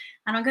tolerance.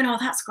 And I'm going, oh,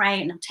 that's great.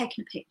 And I'm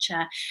taking a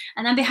picture.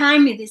 And then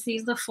behind me, there's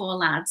these other four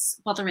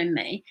lads bothering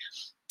me.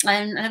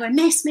 And they're going,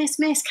 miss,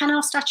 can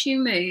our statue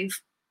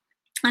move?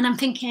 And I'm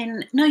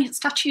thinking, no,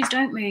 statues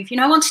don't move.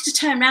 I wanted to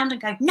turn around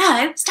and go,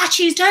 no,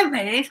 statues don't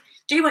move.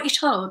 Do what you're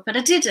told. But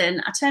I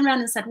didn't. I turned around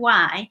and said,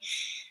 why?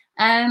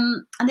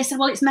 And they said,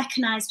 well, it's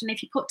mechanised. And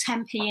if you put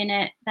 10p in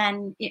it,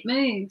 then it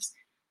moves.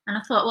 And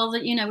I thought, well,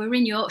 we're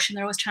in Yorkshire,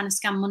 they're always trying to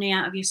scam money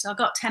out of you. So I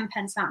got 10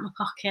 pence out of my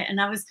pocket and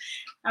I was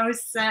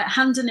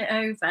handing it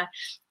over.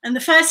 And the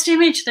first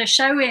image they're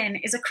showing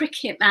is a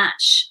cricket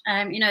match.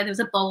 There was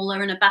a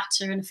bowler and a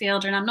batter and a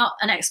fielder. And I'm not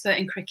an expert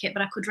in cricket,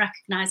 but I could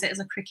recognise it as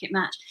a cricket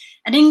match.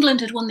 And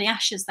England had won the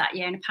Ashes that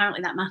year, and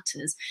apparently that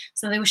matters.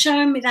 So they were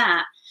showing me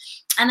that.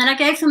 And then I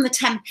gave them the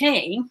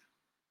 10p.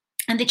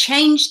 And they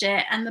changed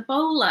it, and the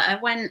bowler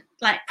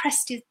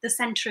pressed the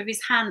centre of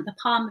his hand, the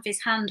palm of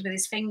his hand with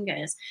his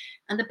fingers,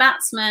 and the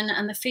batsman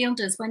and the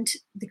fielders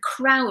they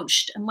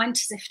crouched and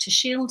went as if to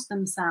shield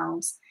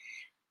themselves.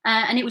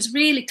 And it was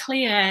really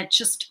clear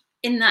just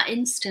in that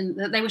instant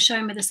that they were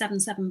showing me the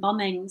 7/7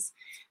 bombings.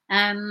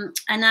 And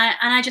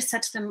I just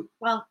said to them,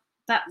 well,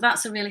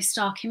 that's a really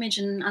stark image,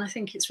 and I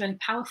think it's really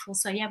powerful.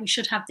 So yeah, we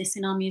should have this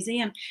in our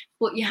museum,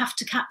 but you have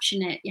to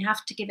caption it. You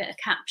have to give it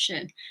a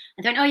caption.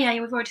 And don't, oh yeah,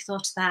 we've already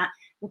thought of that.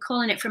 We're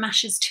calling it From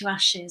Ashes to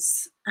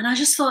Ashes. And I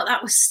just thought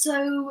that was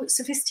so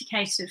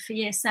sophisticated for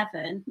Year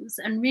 7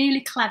 and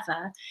really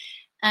clever.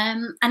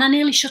 And I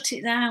nearly shut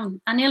it down.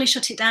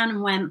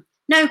 And went,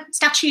 no,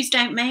 statues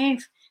don't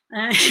move.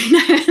 And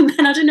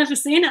then I'd have never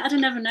seen it. I'd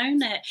have never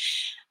known it.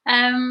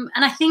 And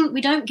I think we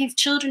don't give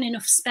children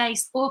enough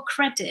space or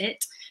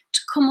credit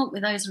to come up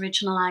with those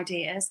original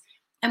ideas.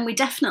 And we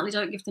definitely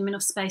don't give them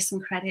enough space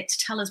and credit to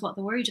tell us what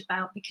they're worried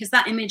about, because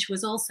that image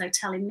was also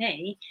telling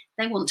me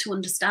they want to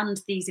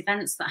understand these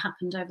events that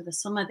happened over the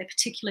summer. They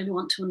particularly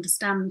want to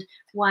understand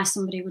why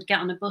somebody would get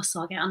on a bus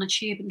or get on a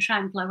tube and try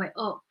and blow it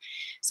up.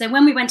 So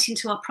when we went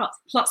into our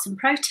plots and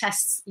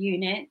protests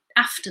unit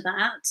after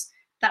that,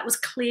 that was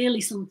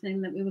clearly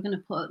something that we were going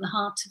to put at the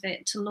heart of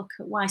it, to look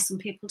at why some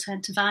people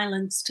turn to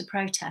violence to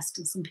protest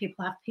and some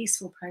people have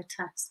peaceful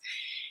protests.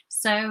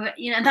 So,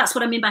 and that's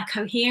what I mean by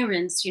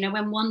coherence.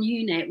 When one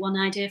unit, one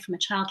idea from a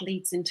child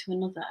leads into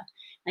another,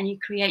 and you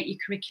create your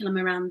curriculum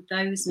around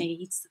those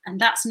needs. And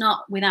that's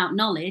not without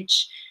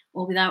knowledge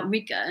or without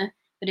rigor,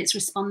 but it's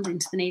responding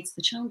to the needs of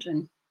the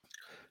children.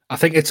 I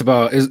think it's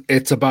about,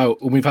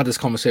 and we've had this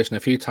conversation a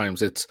few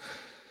times, it's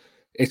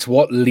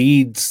what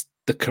leads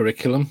the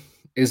curriculum.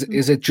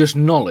 Is it just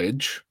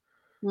knowledge,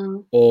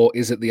 or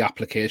is it the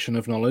application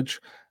of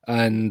knowledge?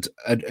 And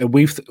I think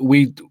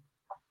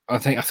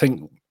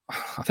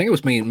it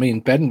was me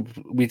and Ben.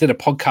 We did a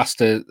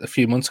podcast a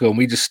few months ago, and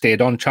we just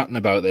stayed on chatting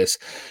about this.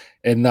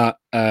 In that,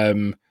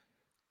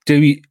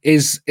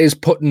 is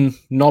putting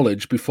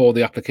knowledge before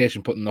the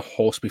application, putting the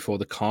horse before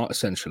the cart,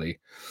 essentially.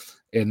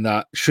 In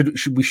that, should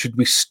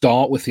we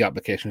start with the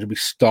application? Should we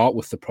start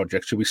with the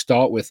project? Should we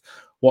start with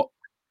what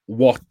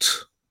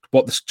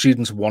the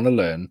students want to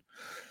learn,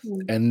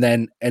 and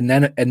then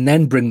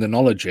bring the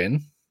knowledge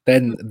in?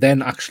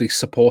 Then actually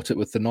support it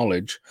with the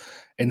knowledge,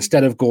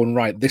 instead of going,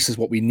 right, this is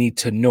what we need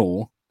to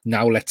know.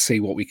 Now let's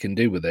see what we can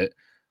do with it.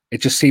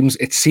 It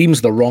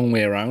seems the wrong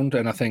way around,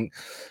 and I think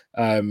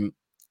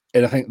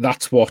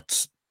that's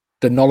what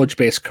the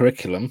knowledge-based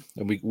curriculum,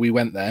 and we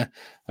went there.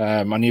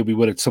 I knew we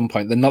would at some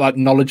point. That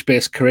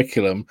knowledge-based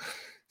curriculum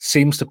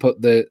seems to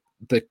put the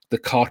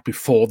cart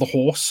before the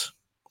horse,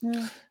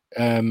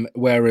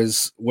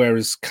 whereas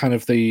kind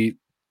of the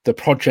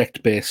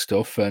project-based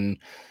stuff and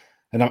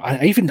I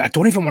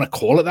don't even want to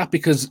call it that,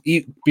 because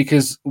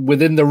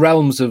within the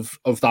realms of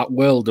that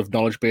world of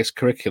knowledge-based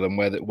curriculum,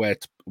 where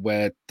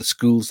the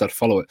schools that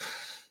follow it,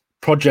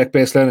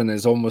 project-based learning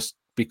has almost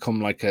become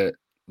like a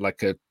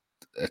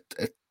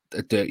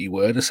dirty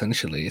word.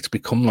 Essentially, it's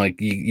become like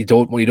you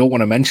don't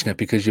want to mention it,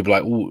 because you're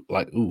like, ooh,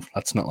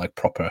 that's not like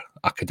proper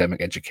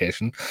academic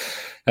education.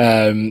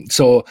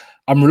 So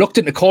I'm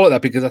reluctant to call it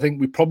that, because I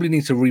think we probably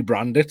need to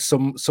rebrand it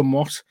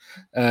somewhat.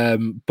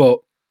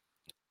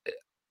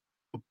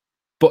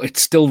 But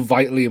it's still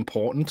vitally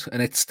important, and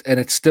it's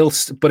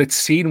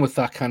seen with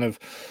that kind of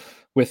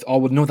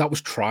that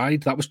was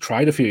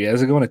tried a few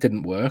years ago and it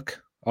didn't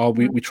work.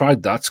 We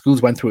tried that.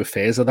 Schools went through a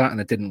phase of that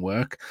and it didn't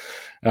work.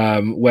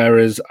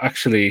 Whereas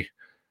actually,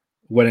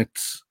 when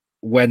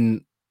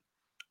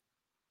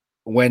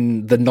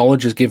the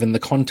knowledge is given the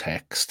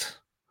context,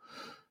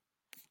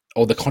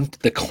 or the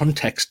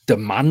context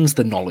demands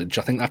the knowledge.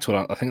 I think that's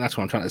what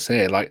I'm trying to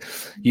say. Like,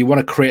 you want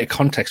to create a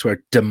context where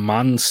it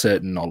demands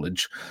certain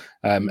knowledge,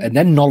 and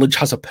then knowledge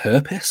has a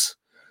purpose.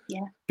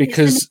 Yeah.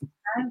 Because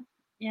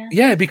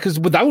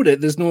without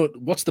it, there's no.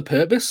 What's the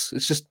purpose?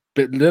 It's just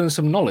learning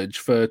some knowledge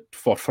for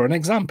an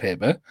exam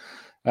paper.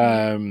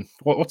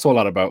 What's all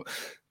that about?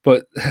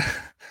 But I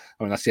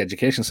mean, that's the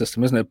education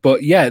system, isn't it?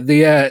 But yeah,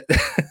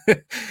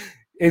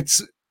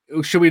 it's.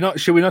 Should we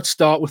not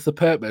start with the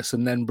purpose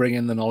and then bring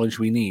in the knowledge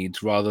we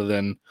need, rather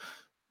than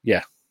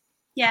and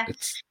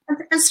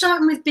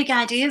starting with big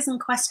ideas and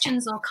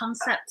questions or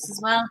concepts as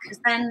well, because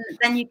then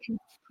you can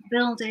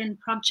build in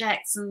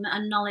projects and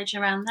knowledge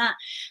around that.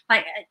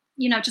 Like,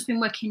 just been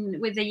working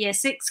with a year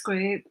 6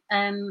 group,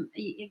 a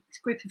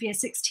group of year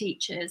 6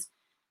 teachers,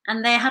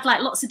 and they had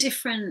like lots of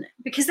different,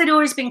 because they'd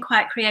always been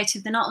quite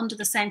creative. They're not under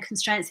the same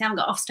constraints. They haven't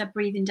got Ofsted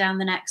breathing down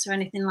the necks or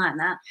anything like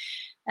that.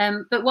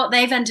 But what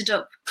they've ended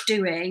up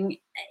doing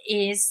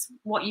is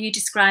what you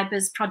describe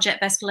as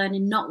project-based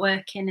learning not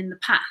working in the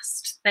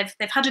past. They've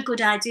had a good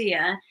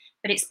idea,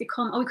 but it's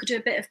become, we could do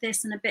a bit of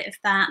this and a bit of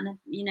that, and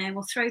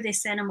we'll throw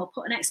this in and we'll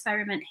put an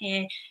experiment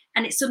here,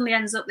 and it suddenly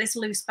ends up this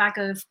loose bag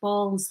of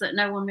balls that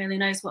no one really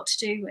knows what to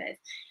do with.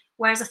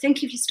 Whereas I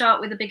think if you start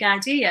with a big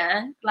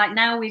idea, like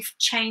now we've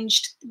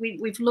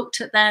looked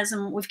at theirs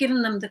and we've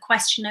given them the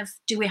question of,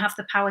 do we have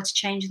the power to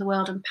change the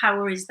world? And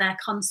power is their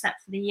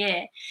concept for the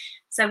year.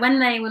 So when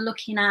they were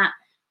looking at,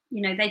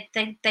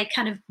 they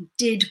kind of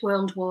did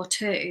World War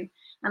II, and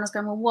I was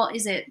going, well, what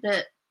is it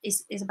that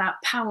is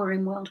about power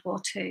in World War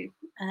II?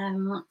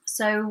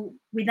 So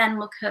we then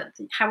look at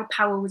how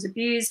power was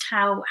abused,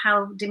 how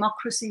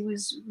democracy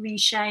was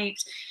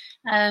reshaped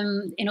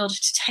in order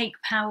to take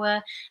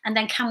power, and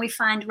then can we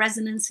find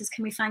resonances,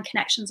 can we find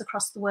connections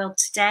across the world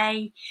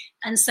today?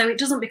 And so it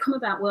doesn't become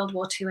about World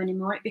War II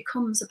anymore, it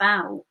becomes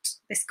about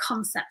this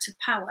concept of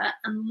power,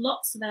 and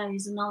lots of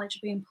areas of knowledge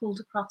are being pulled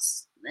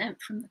across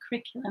from the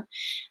curriculum.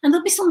 And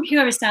there'll be some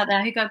purists out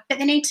there who go, but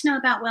they need to know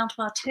about World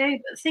War II.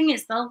 But the thing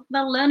is, they'll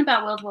learn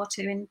about World War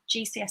II in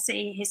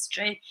GCSE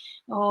history,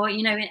 or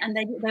and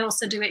they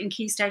also do it in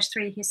Key Stage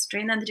 3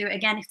 history, and then they do it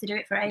again if they do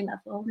it for A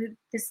level.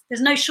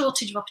 There's no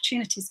shortage of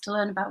opportunities to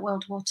learn about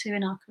World War II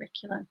in our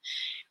curriculum.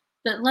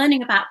 But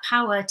learning about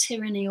power,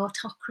 tyranny,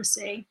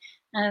 autocracy,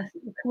 the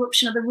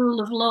corruption of the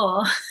rule of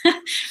law,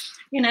 I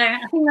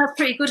think that's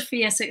pretty good for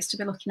year 6 to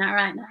be looking at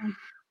right now.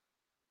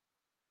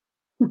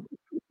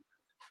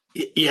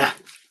 Yeah,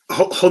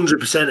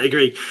 100%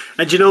 agree.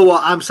 And you know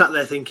what? I'm sat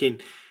there thinking,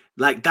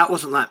 like that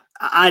wasn't like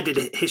I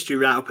did history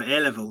right up at A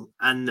level,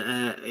 and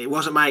it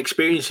wasn't my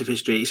experience of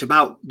history. It's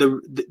about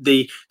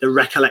the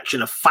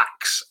recollection of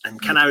facts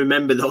and can I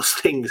remember those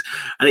things?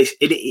 And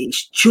it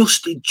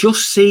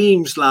just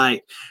seems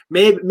like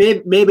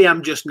maybe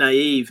I'm just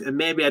naive, and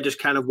maybe I just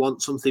kind of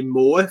want something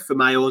more for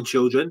my own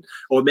children,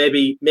 or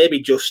maybe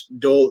just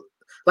don't.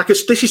 Like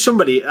this is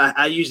somebody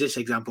I use this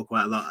example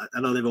quite a lot.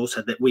 I know they've all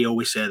said that we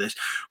always say this,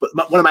 but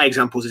one of my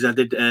examples is I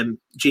did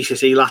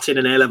GCSE Latin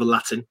and A level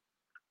Latin.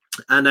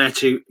 And I had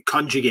to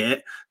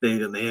conjugate. There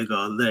you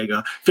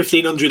go.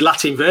 1,500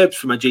 Latin verbs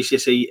for my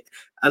GCSE,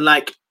 and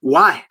like,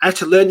 why? I had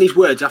to learn these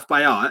words off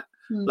by heart,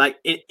 like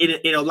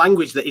in a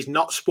language that is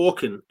not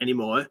spoken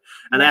anymore,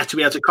 and I had to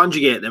be able to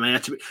conjugate them.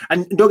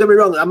 And don't get me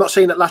wrong, I'm not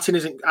saying that Latin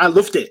isn't. I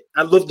loved it.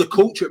 I loved the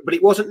culture, but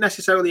it wasn't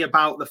necessarily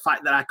about the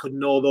fact that I could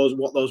know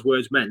what those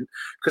words meant,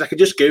 because I could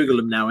just Google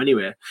them now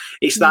anyway.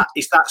 It's that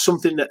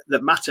something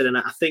that mattered, and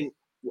I think.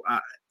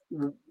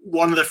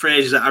 One of the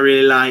phrases that I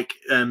really like,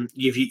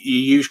 you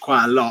use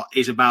quite a lot,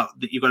 is about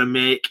that you've got to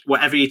make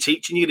whatever you're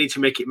teaching, you need to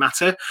make it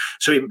matter.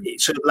 So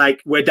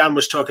like where Dan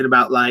was talking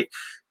about like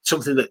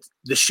something that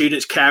the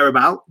students care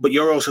about, but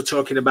you're also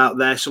talking about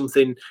there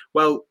something.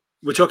 Well,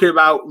 we're talking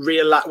about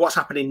what's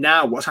happening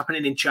now, what's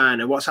happening in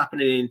China, what's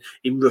happening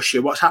in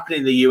Russia, what's happening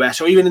in the US,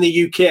 or even in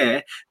the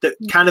UK, that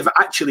kind of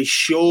actually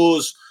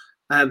shows.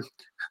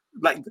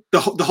 Like the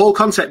whole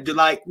concept.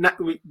 Like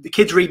the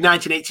kids read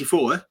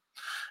 1984.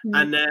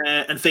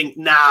 And think,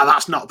 nah,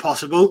 that's not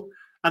possible.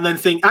 And then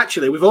think,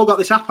 actually, we've all got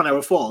this app on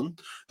our phone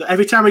that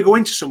every time we go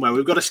into somewhere,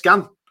 we've got to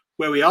scan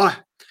where we are.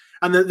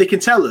 And then they can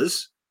tell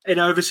us in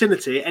our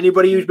vicinity,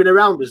 anybody who's been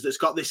around us that's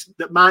got this,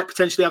 that might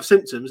potentially have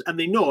symptoms, and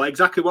they know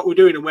exactly what we're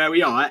doing and where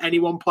we are at any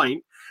one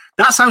point.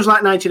 That sounds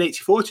like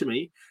 1984 to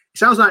me. It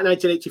sounds like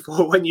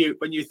 1984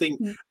 when you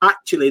think,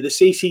 actually, the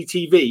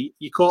CCTV,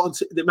 you caught on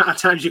the amount of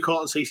times you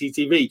caught on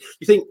CCTV,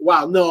 you think,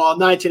 wow, no,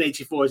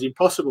 1984 is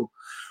impossible.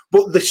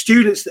 But the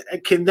students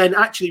can then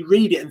actually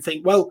read it and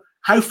think, well,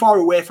 how far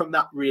away from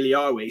that really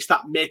are we?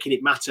 Start making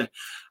it matter.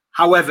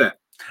 However,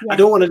 I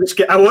don't want to just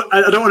I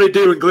don't want to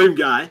doom and gloom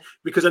guy,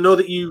 because I know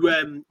that you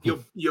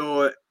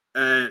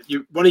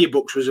one of your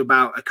books was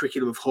about a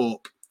curriculum of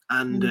hope,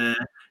 and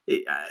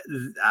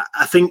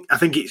I think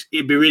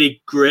it'd be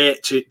really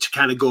great to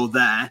kind of go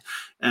there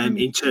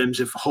in terms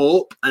of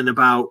hope and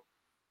about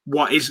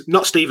what is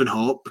not Stephen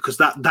Hope, because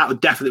that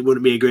definitely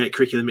wouldn't be a great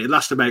curriculum. It'd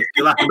last about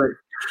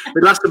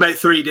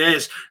 3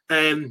 days,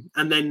 and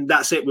then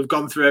that's it. We've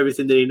gone through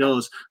everything that he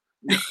knows.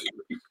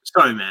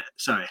 Sorry, mate.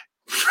 Sorry.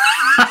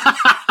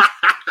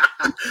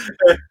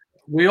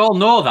 We all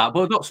know that,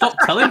 but don't stop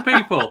telling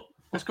people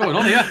what's going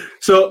on here.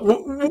 So,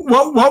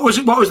 what was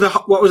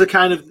the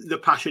kind of the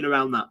passion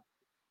around that?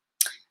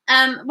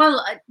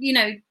 Well,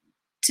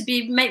 to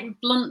be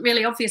blunt,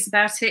 really obvious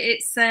about it,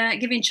 it's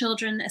giving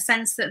children a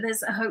sense that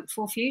there's a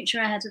hopeful future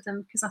ahead of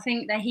them, because I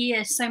think they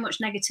hear so much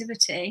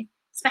negativity,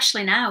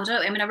 especially now,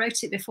 don't they? I mean, I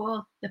wrote it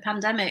before the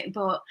pandemic,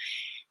 but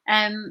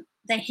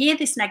they hear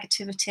this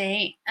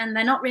negativity and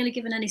they're not really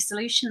given any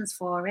solutions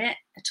for it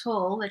at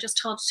all. They're just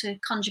told to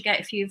conjugate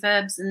a few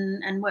verbs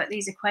and work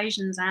these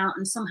equations out,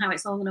 and somehow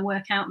it's all going to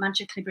work out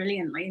magically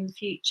brilliantly in the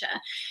future.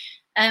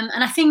 And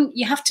I think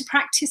you have to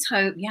practice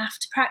hope. You have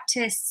to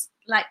practice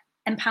like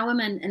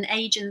empowerment and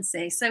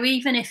agency. So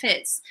even if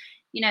it's,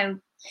 I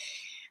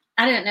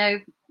don't know,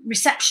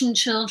 reception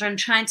children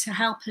trying to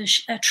help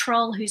a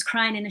troll who's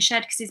crying in a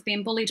shed because he's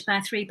being bullied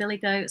by 3 billy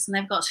goats, and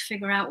they've got to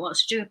figure out what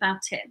to do about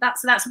it.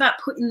 That's about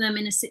putting them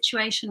in a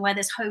situation where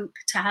there's hope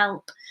to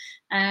help.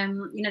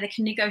 They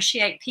can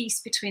negotiate peace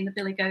between the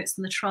billy goats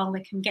and the troll.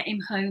 They can get him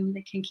home.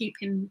 They can keep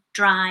him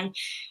dry,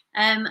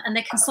 and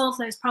they can solve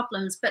those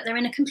problems. But they're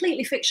in a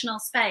completely fictional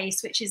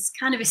space, which is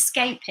kind of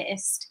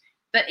escapist,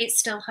 but it's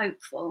still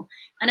hopeful.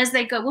 And as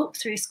they go up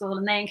through school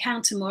and they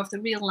encounter more of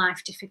the real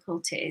life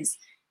difficulties,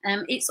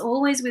 it's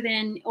always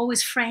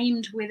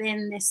framed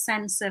within this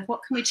sense of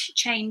what can we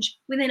change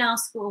within our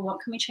school, what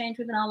can we change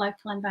within our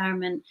local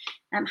environment,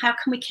 how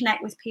can we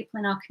connect with people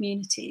in our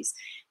communities,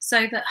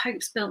 so that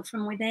hope's built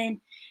from within.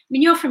 I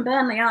mean, you're from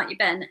Burnley, aren't you,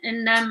 Ben?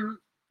 And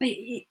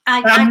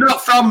I'm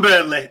not from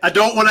Burnley. I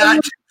don't want to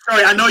actually.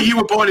 Sorry, I know you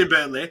were born in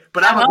Burnley,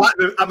 but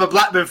I'm a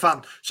Blackburn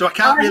fan, so I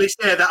can't really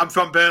say that I'm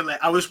from Burnley.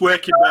 I was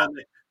working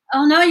Burnley.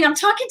 Oh no, I'm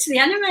talking to the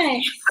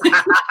enemy.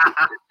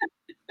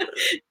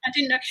 I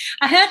didn't know.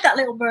 I heard that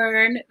little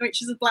burn,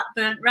 which is a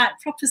Blackburn, right?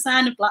 Proper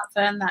sign of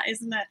Blackburn, that,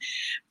 isn't it?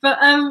 But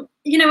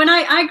when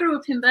I grew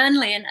up in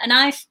Burnley, and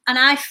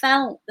I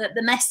felt that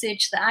the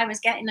message that I was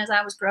getting as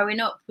I was growing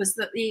up was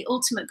that the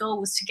ultimate goal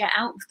was to get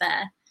out of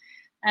there.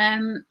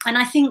 And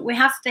I think we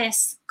have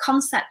this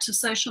concept of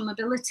social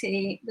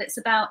mobility that's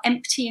about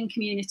emptying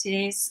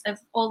communities of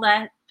all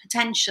their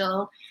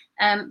potential,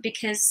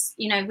 because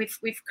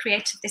we've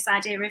created this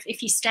idea of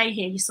if you stay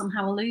here, you're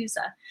somehow a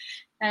loser.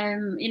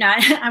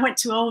 I went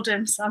to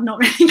Oldham, so I'm not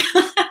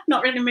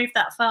really moved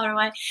that far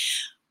away.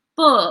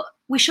 But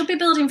we should be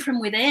building from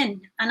within.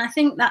 And I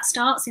think that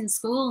starts in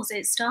schools.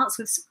 It starts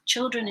with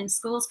children in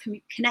schools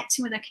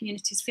connecting with their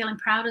communities, feeling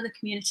proud of the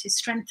communities,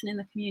 strengthening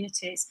the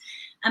communities,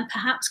 and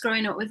perhaps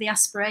growing up with the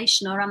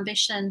aspiration or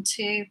ambition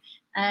to,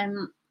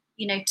 to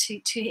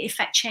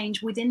effect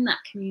change within that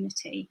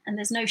community. And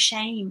there's no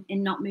shame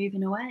in not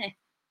moving away.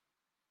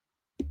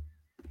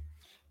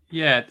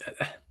 Yeah,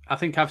 I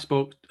think I've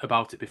spoke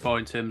about it before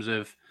in terms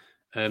of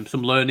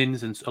some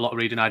learnings and a lot of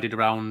reading I did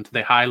around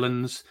the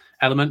Highlands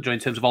element in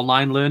terms of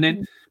online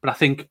learning. But I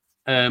think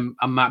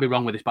I might be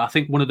wrong with this, but I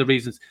think one of the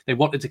reasons they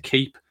wanted to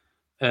keep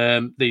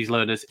these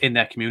learners in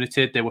their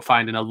community, they were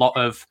finding a lot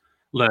of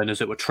learners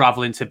that were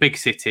traveling to big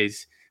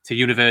cities, to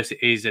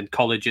universities and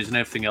colleges and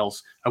everything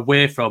else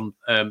away from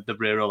the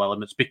rural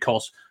elements,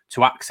 because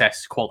to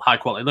access high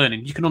quality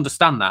learning, you can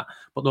understand that.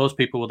 But those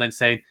people were then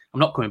saying, I'm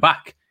not coming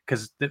back,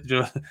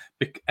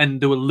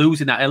 and they were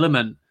losing that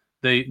element,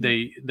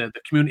 the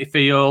community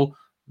feel,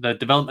 the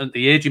development,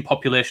 the aging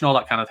population, all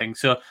that kind of thing.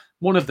 So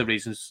one of the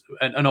reasons,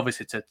 and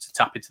obviously to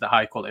tap into the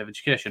high quality of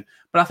education,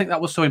 but I think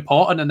that was so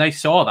important, and they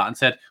saw that and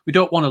said, we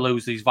don't want to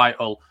lose these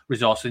vital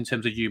resources in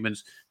terms of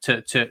humans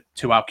to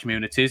our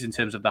communities in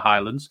terms of the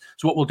Highlands.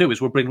 So what we'll do is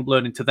we'll bring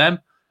learning to them,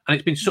 and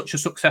it's been such a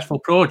successful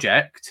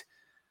project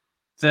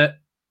that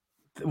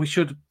we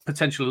should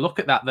potentially look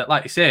at that,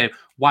 like you say,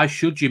 why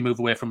should you move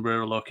away from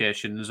rural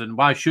locations, and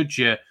why should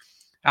you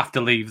have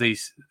to leave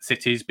these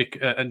cities?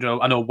 I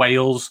know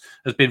Wales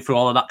has been through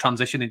all of that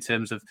transition in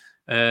terms of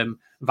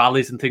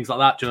valleys and things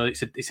like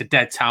that. It's a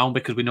dead town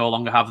because we no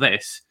longer have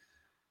this.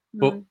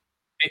 But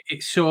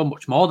it's so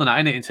much more than that,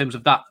 isn't it, in terms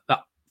of that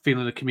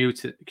feeling of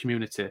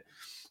community.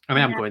 I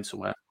mean, I'm going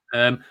somewhere.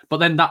 But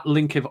then that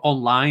link of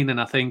online,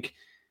 and I think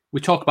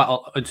we talk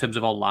about in terms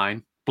of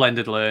online,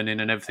 blended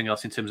learning and everything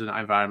else in terms of that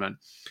environment.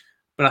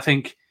 But I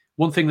think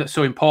one thing that's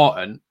so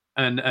important,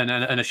 and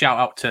a shout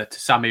out to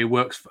Sammy, who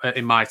works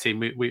in my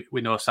team.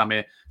 We know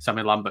Sammy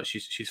Lambert.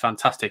 She's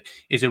fantastic.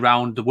 Is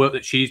around the work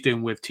that she's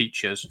doing with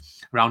teachers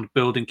around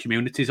building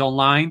communities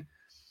online.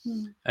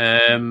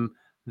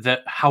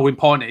 That how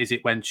important is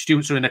it when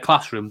students are in a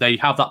classroom, they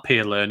have that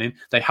peer learning,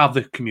 they have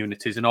the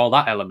communities and all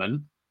that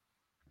element.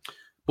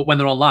 But when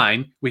they're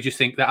online, we just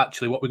think that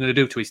actually what we're going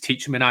to do is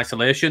teach them in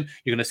isolation.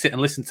 You're going to sit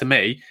and listen to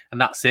me, and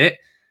that's it.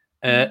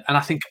 And I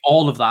think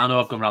all of that, I know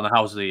I've gone around the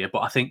houses here, but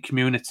I think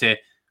community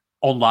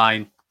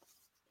online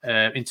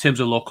in terms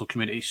of local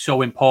community is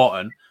so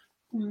important,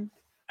 and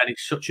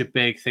it's such a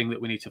big thing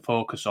that we need to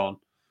focus on.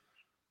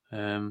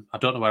 I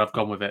don't know where I've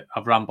gone with it.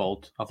 I've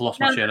rambled. I've lost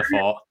my chain of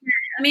thought.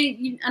 I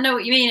mean, I know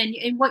what you mean,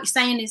 and what you're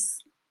saying is,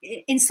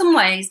 in some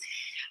ways,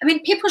 I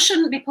mean, people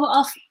shouldn't be put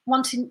off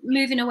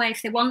moving away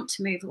if they want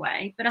to move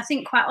away. But I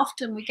think quite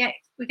often we get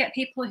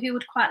people who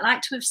would quite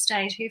like to have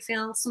stayed who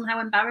feel somehow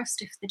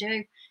embarrassed if they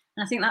do.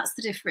 And I think that's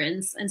the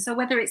difference. And so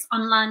whether it's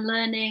online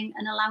learning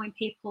and allowing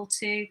people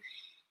to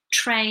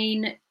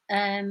train,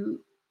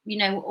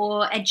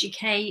 or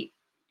educate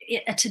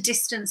at a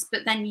distance,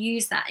 but then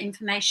use that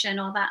information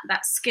or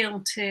that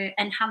skill to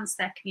enhance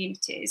their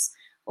communities,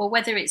 or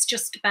whether it's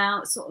just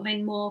about sort of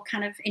in more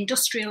kind of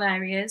industrial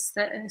areas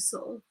that are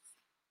sort of,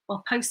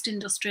 or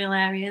post-industrial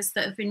areas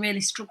that have been really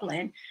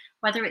struggling,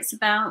 whether it's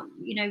about,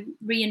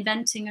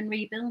 reinventing and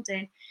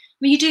rebuilding. I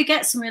mean, you do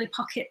get some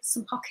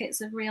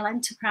pockets of real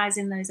enterprise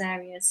in those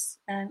areas,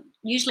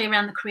 usually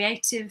around the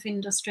creative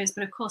industries,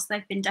 but of course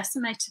they've been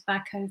decimated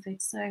by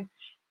COVID. So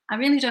I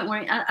really don't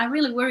worry. I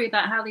really worry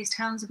about how these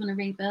towns are going to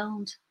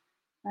rebuild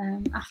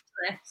after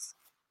this.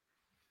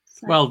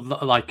 So. Well,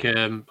 like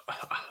I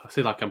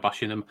feel like I'm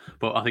bashing him,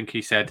 but I think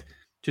he said,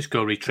 just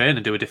go retrain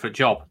and do a different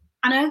job.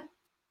 I know.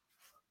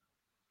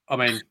 I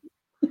mean,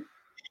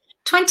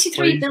 £23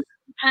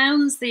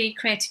 billion the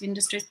creative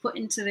industry has put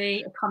into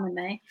the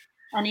economy,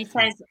 and he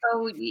says,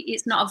 "Oh,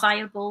 it's not a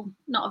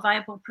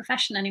viable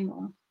profession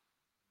anymore."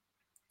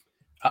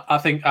 I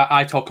think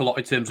I talk a lot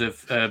in terms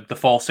of the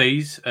 4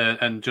 Cs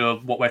and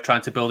what we're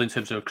trying to build in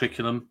terms of a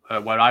curriculum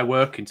where I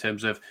work. In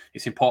terms of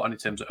it's important in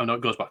terms of, I know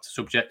it goes back to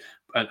subject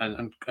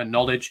and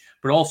knowledge,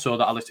 but also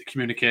that holistic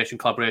communication,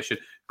 collaboration,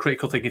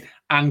 critical thinking,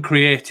 and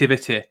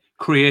creativity.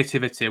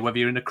 Creativity, whether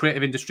you're in a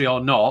creative industry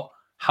or not.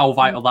 How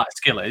vital that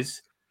skill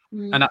is,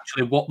 and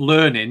actually what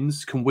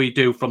learnings can we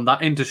do from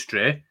that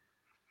industry?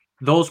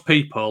 Those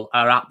people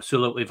are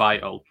absolutely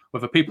vital,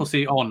 whether people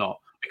see it or not,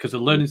 because the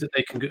learnings that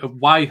they can get,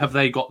 why have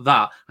they got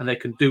that, and they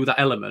can do that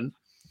element,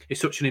 is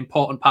such an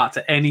important part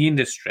to any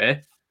industry.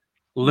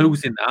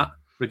 Losing that,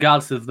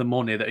 regardless of the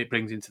money that it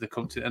brings into the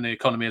country and the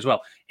economy as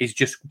well, is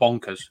just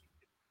bonkers.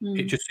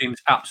 It just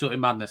seems absolutely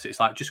madness. It's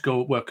like, just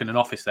go work in an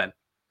office then.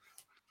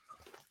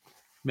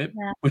 Yeah.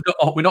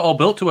 We're not all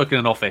built to work in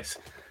an office.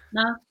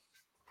 No.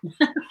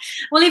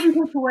 Well, even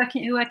people who work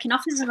in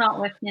offices aren't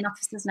working in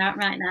offices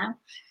right now.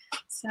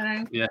 So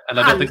yeah, and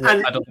I don't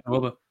think we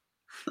will.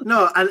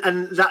 No,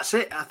 and that's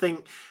it. I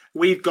think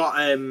we've got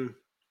in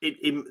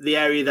the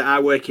area that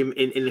I work in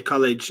the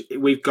college,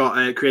 we've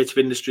got creative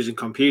industries and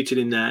computing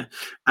in there,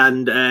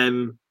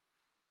 and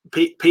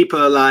people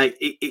are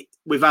like,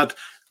 we've had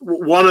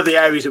one of the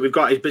areas that we've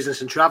got is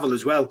business and travel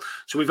as well.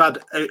 So we've had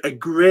a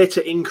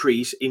greater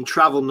increase in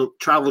travel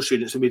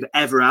students than we've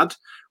ever had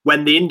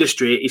when the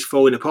industry is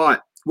falling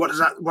apart. What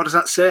does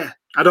that say?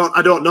 I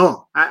don't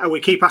know. We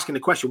keep asking the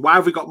question, why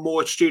have we got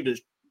more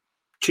students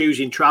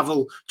choosing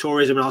travel,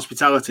 tourism and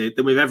hospitality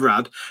than we've ever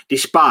had,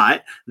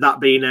 despite that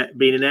being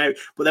an area?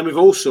 But then we've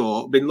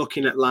also been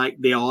looking at like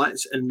the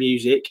arts and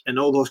music and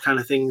all those kind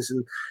of things,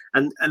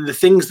 and the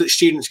things that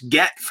students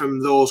get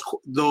from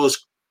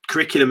those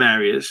curriculum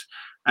areas.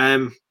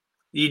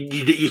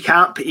 You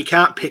can't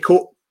pick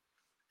up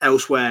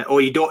elsewhere,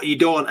 or you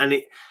don't, and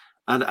it.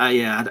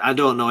 I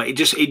don't know. It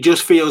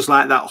just feels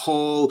like that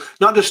whole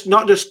not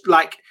just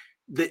like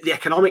the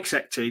economic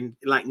sector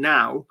like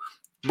now,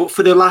 but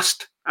for the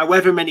last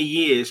however many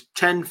years,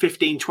 10,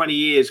 15, 20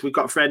 years, we've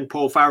got a friend,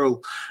 Paul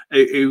Farrell,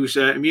 who's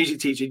a music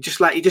teacher. He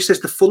just says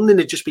the funding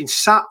had just been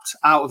sapped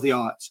out of the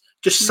arts,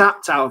 just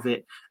sapped out of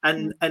it,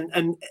 and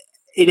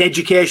in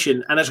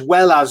education, and as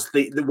well as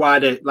the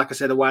wider, like I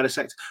said, the wider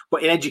sector.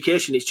 But in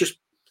education, it's just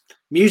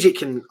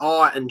music and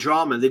art and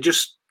drama.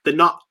 They're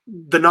not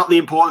the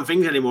important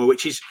things anymore,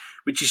 which is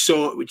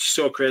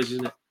so crazy,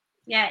 isn't it?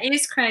 Yeah, it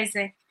is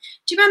crazy.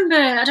 Do you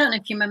remember? I don't know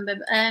if you remember.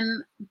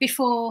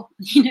 Before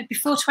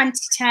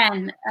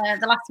 2010,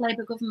 the last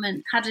Labour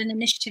government had an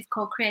initiative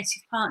called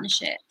Creative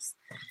Partnerships.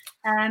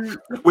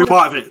 We're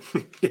part of it.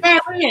 Yeah,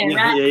 were you?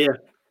 Right?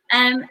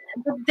 Yeah.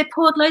 They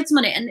poured loads of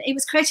money, and it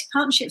was Creative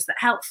Partnerships that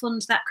helped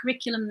fund that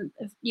curriculum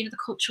of, the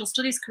cultural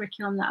studies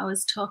curriculum that I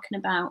was talking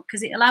about,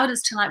 because it allowed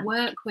us to like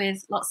work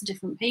with lots of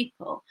different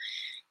people.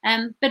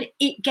 But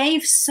it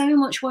gave so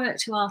much work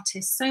to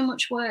artists, so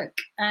much work,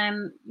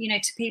 to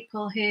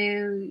people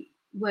who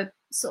were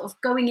sort of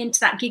going into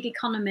that gig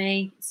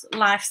economy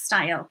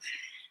lifestyle.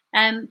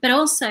 But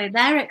also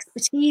their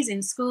expertise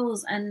in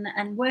schools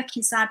and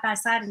working side by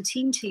side and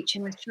team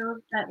teaching with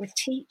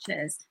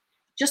teachers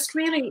just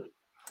really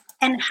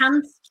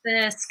enhanced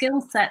the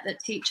skill set that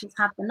teachers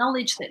had, the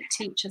knowledge that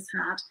teachers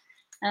had.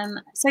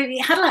 So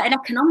it had like an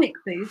economic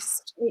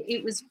boost.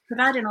 It was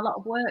providing a lot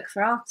of work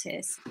for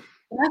artists.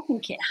 But I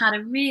think it had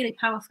a really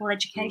powerful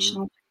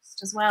educational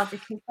boost as well,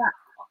 because that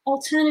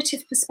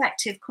alternative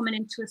perspective coming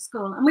into a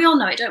school, and we all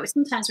know it, don't we?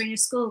 Sometimes when you're in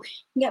school,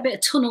 you get a bit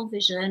of tunnel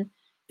vision,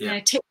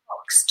 tick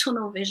box,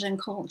 tunnel vision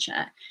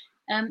culture.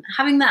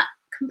 Having that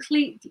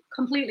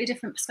completely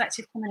different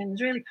perspective coming in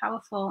was really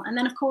powerful. And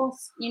then, of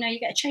course, you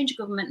get a change of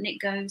government and it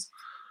goes.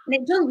 And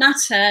it doesn't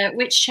matter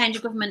which change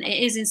of government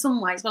it is in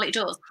some ways. Well, it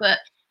does, but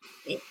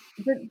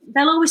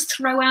they'll always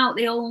throw out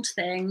the old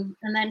thing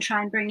and then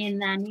try and bring in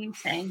their new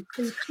thing.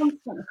 So you're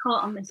constantly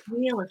caught on this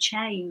wheel of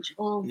change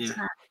all the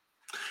time.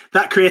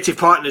 That Creative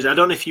Partners, I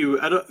don't know if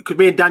because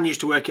me and Dan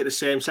used to work at the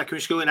same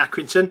secondary school in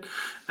Accrington,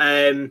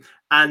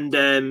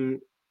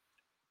 and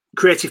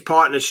Creative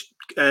Partners,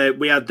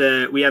 we had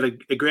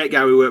a great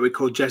guy we worked with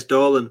called Jez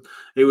Dolan,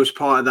 who was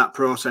part of that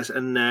process,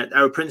 and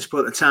our principal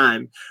at the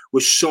time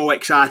was so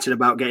excited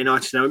about getting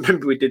artists. And I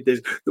remember we did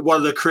this, one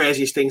of the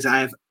craziest things I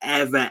have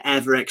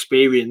ever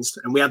experienced,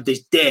 and we had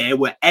this day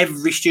where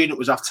every student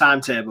was off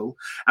timetable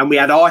and we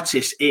had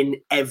artists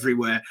in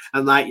everywhere,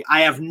 and like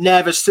I have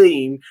never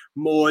seen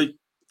more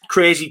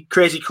crazy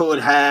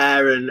coloured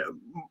hair and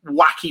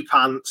wacky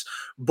pants,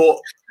 but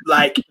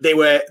like they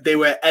were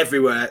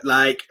everywhere,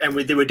 like, and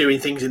they were doing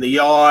things in the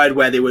yard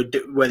where they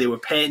were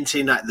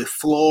painting like the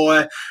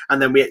floor,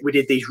 and then we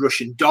did these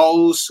Russian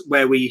dolls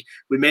where we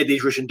made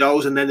these Russian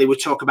dolls, and then they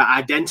would talk about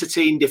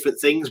identity and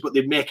different things, but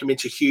they'd make them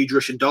into huge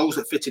Russian dolls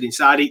that fitted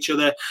inside each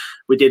other.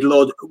 We did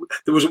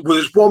there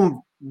was one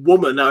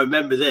woman, I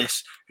remember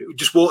this, who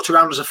just walked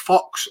around as a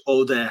fox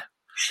all day.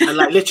 And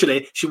like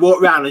literally, she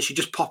walked around and she'd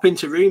just pop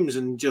into rooms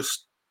and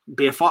just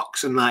be a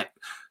fox, and like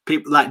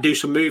people like do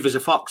some move as a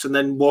fox and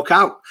then walk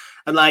out.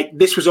 And like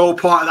this was all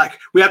part of like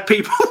we had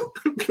people.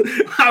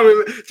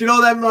 Do you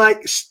know them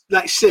like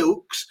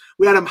silks?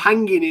 We had them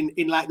hanging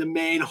in like the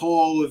main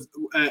hall of.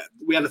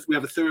 We have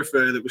a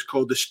thoroughfare that was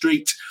called the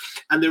Street,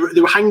 and they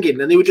were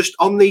hanging, and they were just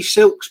on these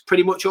silks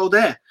pretty much all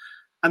day.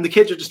 And the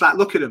kids were just like,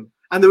 look at them,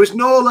 and there was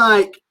no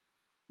like,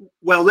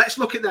 well, let's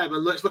look at them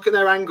and let's look at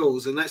their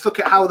angles and let's look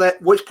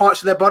at which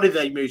parts of their body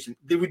they're using.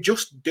 They were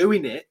just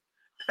doing it,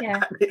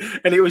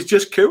 and it was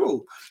just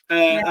cool.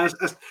 It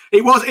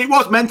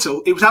was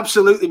mental. It was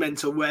absolutely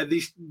mental where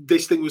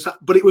this thing was,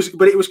 but it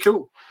was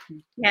cool.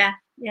 Yeah,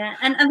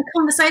 and the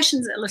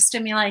conversations that were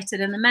stimulated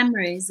and the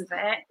memories of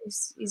it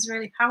is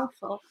really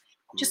powerful.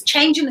 Just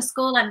changing the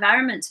school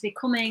environment to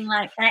becoming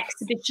like an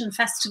exhibition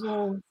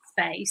festival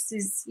space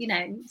is,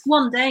 it's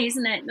one day,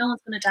 isn't it? No one's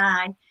going to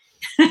die.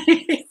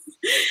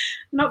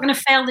 I'm not going to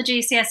fail the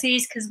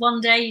GCSEs because one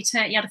day you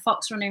had a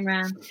fox running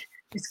around.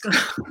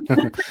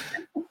 Deborah,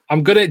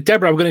 I'm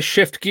going to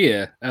shift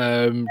gear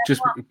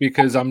just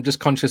because I'm just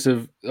conscious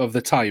of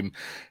the time,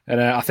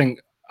 and I think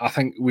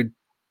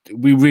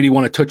we really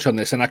want to touch on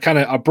this, and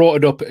I brought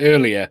it up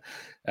earlier,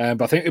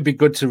 but I think it'd be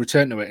good to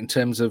return to it in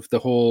terms of the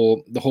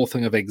whole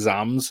thing of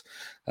exams.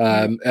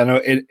 And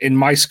in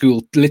my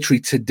school, literally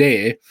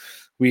today,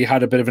 we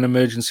had a bit of an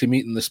emergency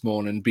meeting this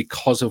morning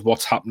because of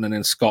what's happening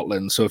in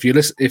Scotland. So if you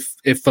listen, if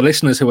for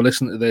listeners who are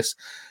listening to this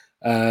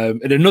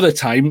at another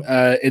time,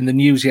 in the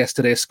news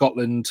yesterday,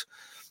 Scotland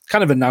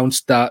kind of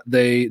announced that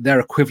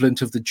their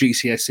equivalent of the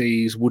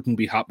GCSEs wouldn't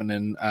be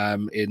happening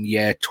in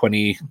year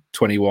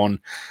 2021,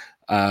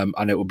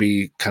 and it would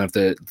be kind of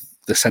the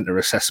centre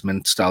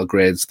assessment style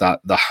grades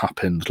that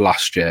happened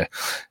last year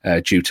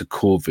due to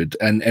COVID,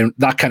 and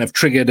that kind of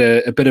triggered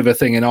a bit of a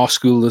thing in our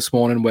school this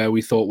morning where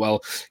we thought,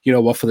 well, you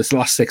know what, for this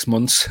last 6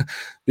 months,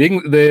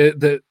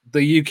 the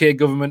UK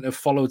government have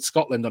followed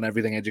Scotland on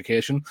everything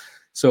education.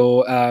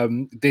 So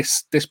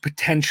this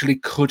potentially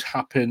could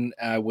happen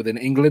within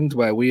England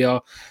where we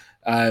are.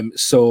 And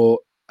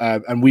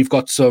we've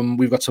got some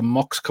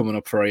mocks coming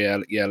up for our year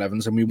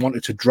 11s, and we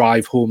wanted to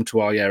drive home to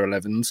our year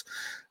 11s.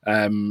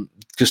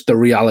 Just the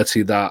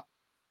reality that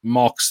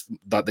marks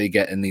that they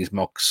get in these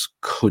mocks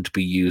could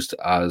be used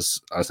as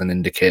an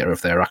indicator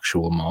of their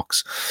actual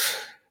marks.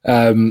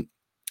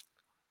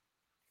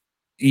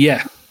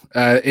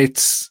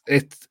 It's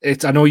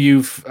I know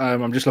you've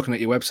I'm just looking at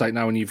your website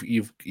now, and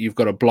you've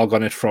got a blog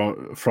on it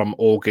from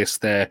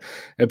August there.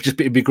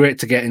 It'd be great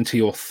to get into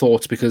your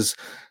thoughts, because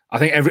I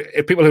think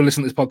people who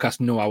listen to this podcast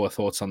know our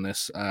thoughts on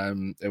this,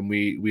 and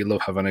we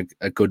love having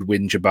a good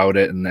whinge about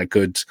it and a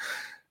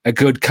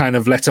good kind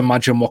of let's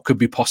imagine what could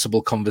be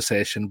possible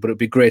conversation. But it'd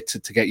be great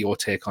to get your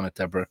take on it,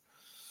 Deborah.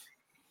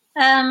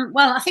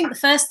 Well, I think the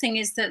first thing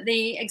is that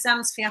the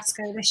exams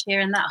fiasco this year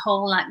and that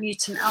whole like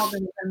mutant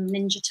algorithm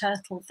Ninja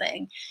Turtle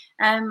thing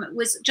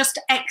was just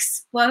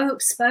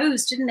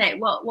exposed, didn't it?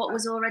 What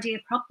was already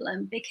a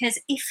problem, because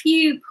if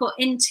you put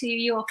into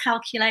your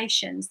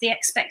calculations the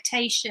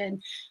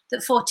expectation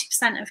that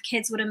 40% of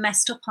kids would have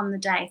messed up on the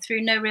day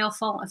through no real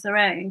fault of their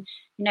own,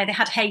 you know, they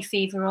had hay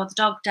fever, or the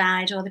dog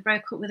died, or they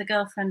broke up with a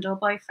girlfriend or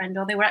boyfriend,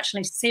 or they were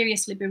actually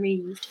seriously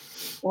bereaved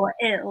or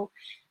ill.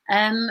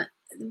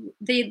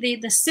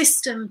 The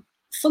system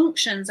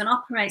functions and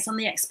operates on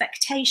the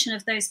expectation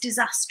of those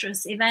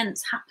disastrous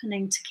events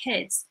happening to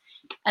kids.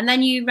 And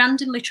then you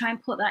randomly try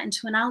and put that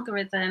into an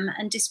algorithm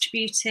and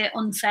distribute it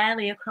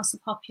unfairly across a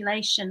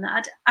population.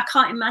 I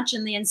can't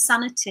imagine the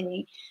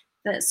insanity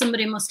that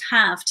somebody must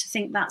have to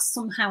think that's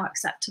somehow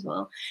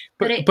acceptable.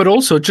 But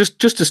also, just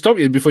to stop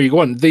you before you go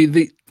on,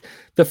 the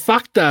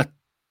fact that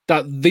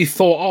they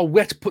thought, oh,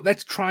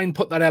 let's try and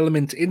put that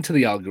element into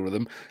the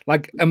algorithm,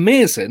 like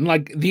amazing,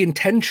 like the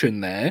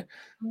intention there.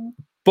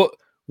 But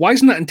why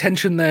isn't that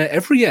intention there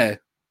every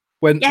year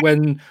when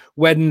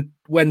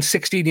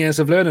 16 years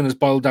of learning is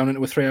boiled down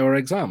into a 3-hour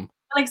exam?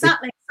 Well,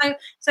 exactly.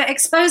 So it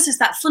exposes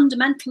that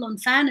fundamental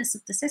unfairness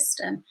of the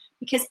system,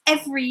 because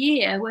every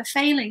year we're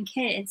failing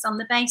kids on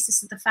the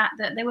basis of the fact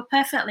that they were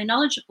perfectly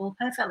knowledgeable,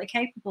 perfectly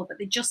capable, but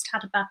they just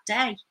had a bad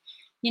day.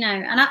 You know,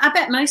 and I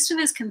bet most of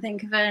us can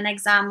think of an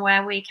exam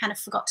where we kind of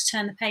forgot to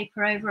turn the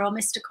paper over, or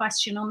missed a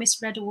question, or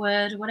misread a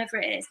word, or whatever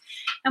it is.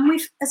 And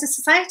as a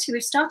society,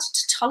 we've started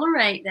to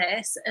tolerate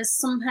this as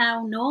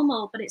somehow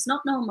normal, but it's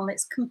not normal.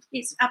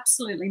 It's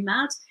absolutely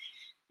mad.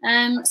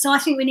 So I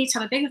think we need to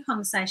have a bigger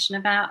conversation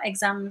about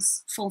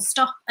exams full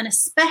stop, and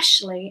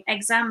especially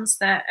exams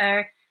that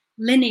are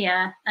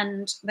linear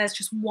and there's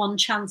just one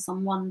chance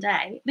on one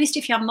day. At least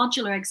if you have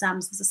modular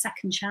exams, there's a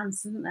second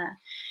chance, isn't there?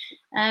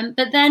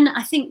 But then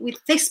I think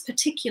with this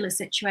particular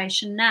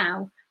situation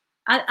now,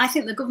 I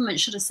think the government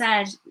should have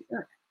said,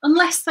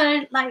 unless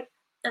they're like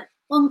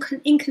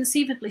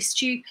inconceivably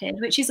stupid,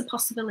 which is a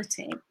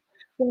possibility,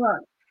 but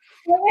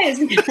it is.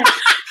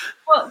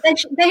 Well,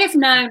 they have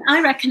known,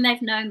 I reckon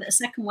they've known that a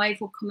second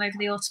wave will come over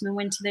the autumn and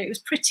winter, that it was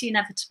pretty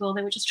inevitable.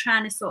 They were just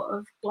trying to sort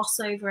of gloss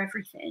over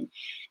everything.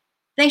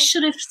 They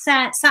should have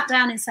sat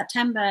down in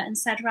September and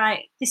said,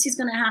 right, this is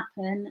going to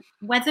happen,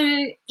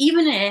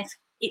 even if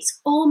it's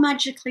all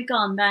magically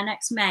gone by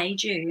next May,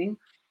 June,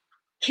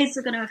 kids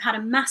are going to have had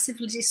a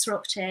massively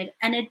disrupted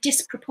and a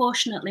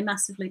disproportionately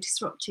massively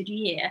disrupted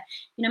year.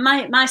 You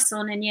know, my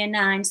son in year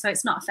 9, so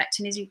it's not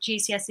affecting his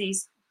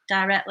GCSEs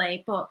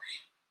directly, but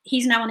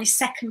he's now on his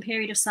second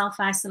period of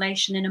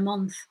self-isolation in a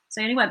month. So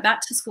he only went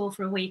back to school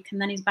for a week,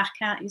 and then he's back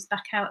out. He's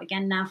back out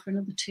again now for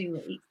another 2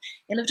 weeks.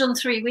 He'll have done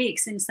 3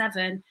 weeks in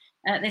 7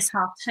 this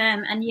half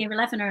term, and year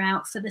 11 are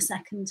out for the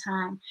second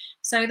time.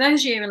 So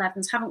those year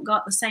 11s haven't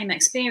got the same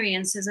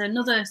experience as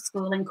another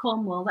school in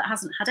Cornwall that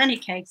hasn't had any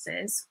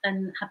cases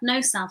and had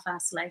no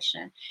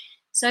self-isolation.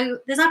 So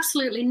there's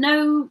absolutely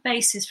no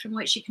basis from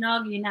which you can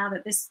argue now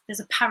that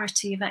there's a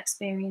parity of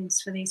experience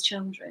for these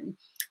children.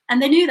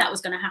 And they knew that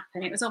was going to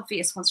happen. It was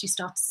obvious once you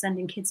started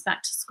sending kids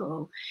back to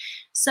school.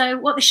 So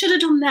what they should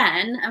have done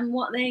then, and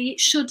what they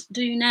should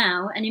do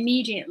now and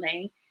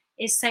immediately,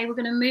 is say we're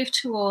going to move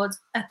towards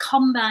a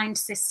combined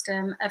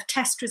system of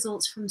test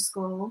results from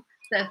school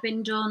that have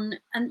been done,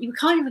 and you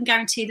can't even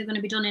guarantee they're going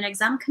to be done in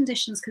exam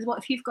conditions, because what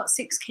if you've got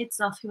 6 kids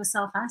off who are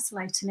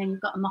self-isolating and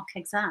you've got a mock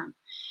exam?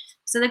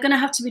 So they're going to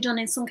have to be done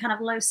in some kind of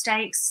low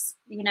stakes,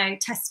 you know,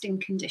 testing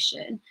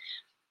condition,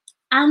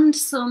 and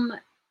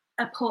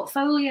a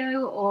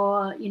portfolio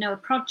or, you know, a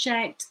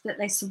project that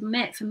they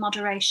submit for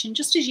moderation,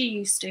 just as you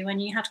used to when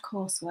you had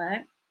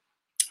coursework.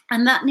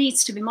 And that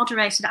needs to be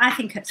moderated, I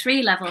think, at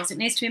 3 levels. It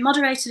needs to be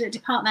moderated at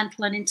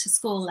departmental and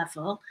inter-school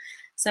level.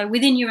 So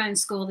within your own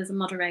school, there's a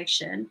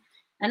moderation.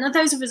 And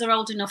those of us are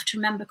old enough to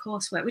remember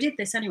coursework. We did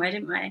this anyway,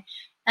 didn't we?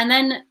 And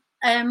then,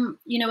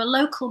 you know, a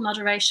local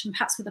moderation,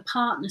 perhaps with a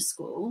partner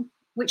school,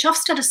 which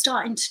Ofsted are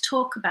starting to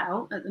talk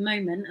about at the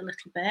moment a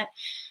little bit.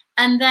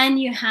 And then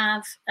you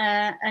have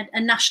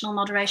a national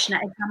moderation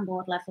at exam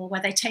board level,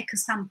 where they take a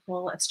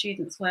sample of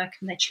students' work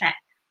and they check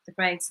the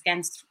grades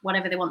against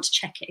whatever they want to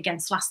check it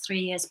against, last 3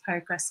 years'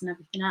 progress and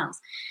everything else.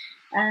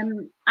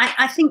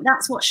 I think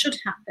that's what should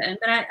happen,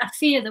 but I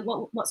fear that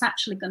what's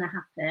actually going to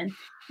happen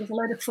is a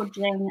load of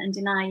fudging and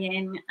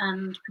denying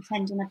and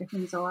pretending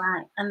everything's all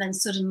right, and then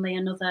suddenly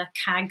another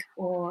CAG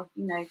or,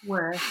 you know,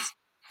 worse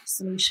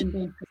solution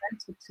being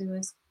presented to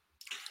us.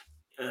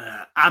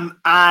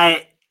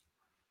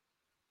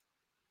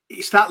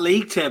 It's that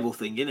league table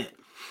thing, isn't it?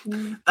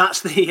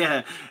 That's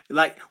the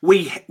like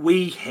we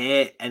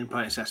hate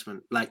endpoint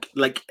assessment. Like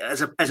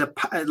as a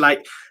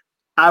like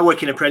I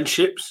work in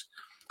apprenticeships,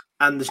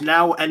 and there's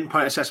now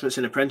endpoint assessments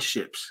in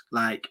apprenticeships,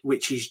 like,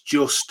 which is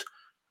just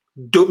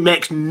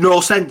makes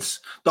no sense.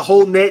 The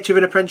whole nature of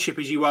an apprenticeship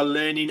is you are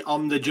learning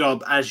on the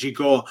job as you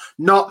go,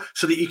 not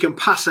so that you can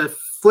pass a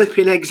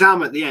flipping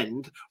exam at the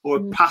end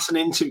or pass an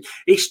interview.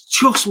 It's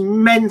just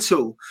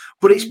mental.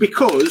 But it's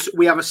because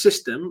we have a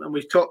system, and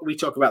we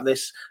talk about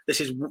this.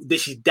 This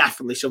is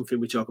definitely something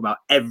we talk about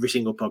every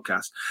single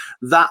podcast.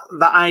 That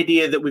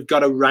idea that we've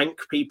got to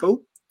rank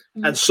people.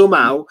 And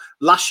somehow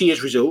last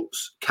year's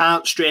results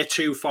can't stray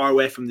too far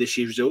away from this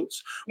year's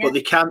results, but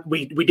they can.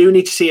 We do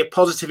need to see a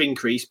positive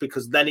increase,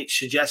 because then it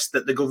suggests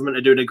that the government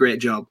are doing a great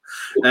job.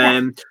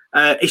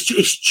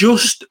 It's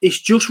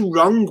just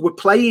wrong. We're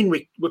playing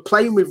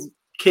with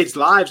kids'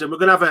 lives, and we're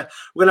gonna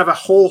have a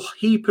whole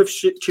heap of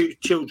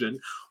children.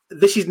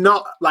 This is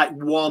not like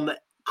one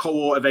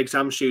cohort of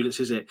exam students,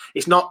 is it?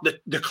 It's not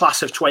the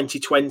class of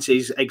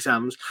 2020's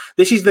exams.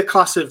 This is the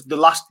class of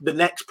the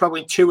next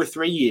probably 2 or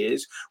 3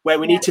 years, where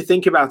we need to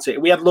think about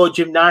it. We had Lord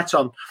Jim Knight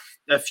on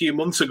a few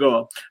months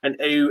ago, and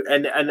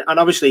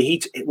obviously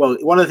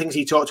one of the things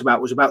he talked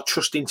about was about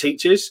trusting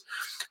teachers,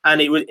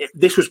 and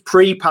this was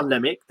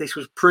pre-pandemic, this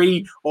was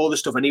pre all the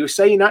stuff, and he was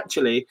saying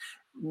actually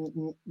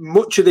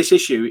much of this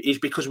issue is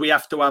because we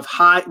have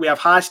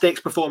high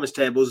stakes performance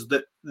tables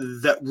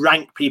that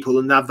rank people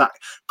and have that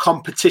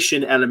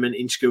competition element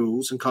in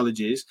schools and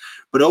colleges,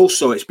 but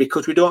also it's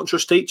because we don't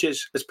trust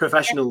teachers as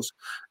professionals,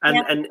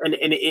 and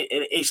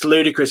it's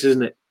ludicrous,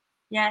 isn't it?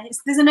 Yeah,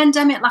 there's an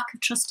endemic lack of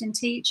trust in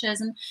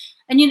teachers, and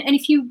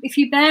if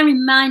you bear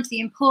in mind the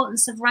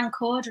importance of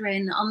rank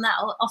ordering on that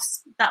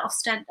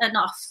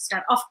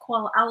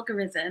Ofqual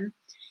algorithm,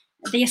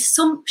 the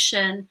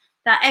assumption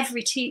that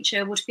every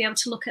teacher would be able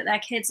to look at their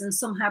kids and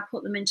somehow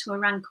put them into a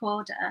rank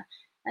order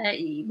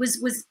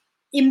was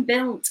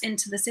inbuilt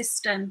into the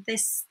system.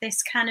 This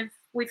kind of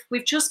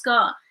we've just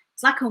got,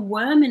 it's like a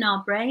worm in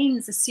our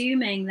brains,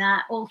 assuming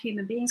that all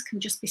human beings can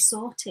just be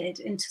sorted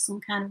into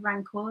some kind of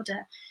rank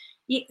order.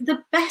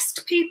 The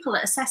best people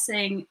at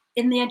assessing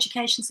in the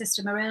education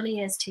system are early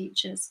years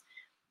teachers,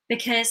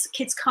 because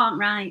kids can't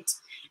write.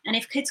 And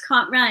if kids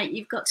can't write,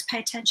 you've got to pay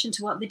attention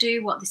to what they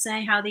do, what they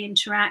say, how they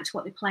interact,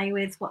 what they play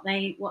with, what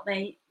they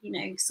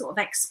sort of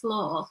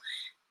explore.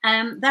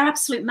 They're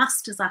absolute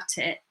masters at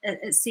it,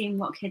 at seeing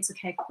what kids are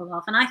capable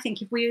of. And I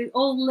think if we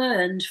all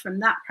learned from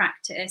that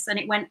practice and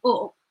it went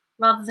up,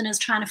 rather than us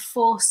trying to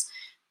force,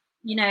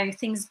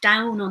 things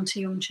down onto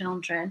young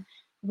children,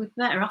 we're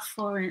better off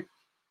for it.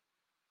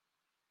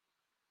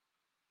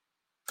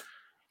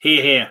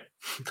 Here.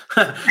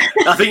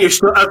 I think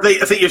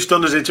you've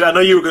stunned us into it. I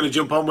know you were going to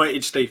jump on, weren't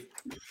you, Steve?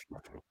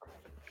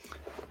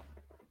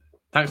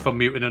 Thanks for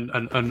muting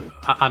and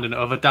handing it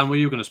over. Dan, were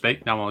you going to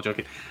speak? No, I'm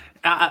joking.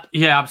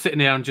 I'm sitting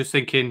here and just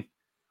thinking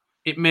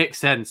it makes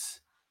sense,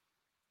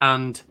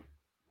 and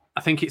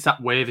I think it's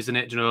that wave, isn't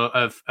it?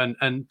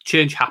 And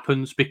change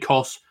happens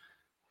because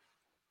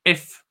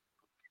if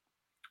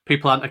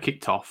people aren't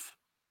kicked off,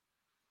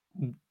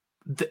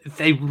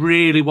 they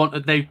really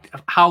wanted.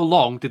 How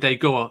long did they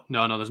go?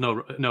 No, there's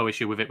no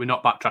issue with it. We're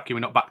not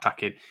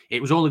backtracking.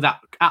 It was only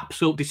that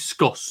absolute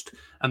disgust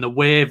and the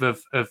wave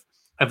of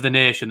the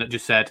nation that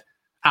just said,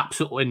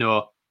 absolutely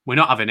no, we're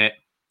not having it.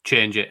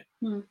 Change it.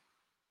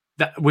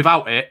 That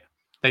without it,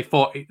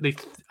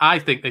 I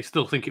think they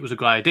still think it was a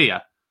good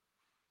idea.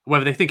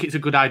 Whether they think it's a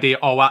good idea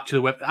or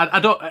actually, I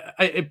don't.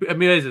 It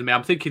amazes me.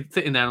 I'm sitting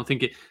there and I'm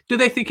thinking, do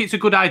they think it's a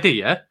good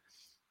idea,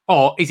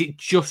 or is it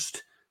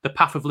just the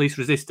path of least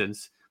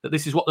resistance, that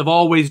this is what they've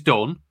always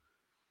done?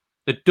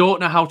 They don't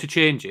know how to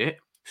change it.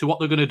 So what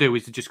they're going to do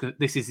is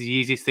this is the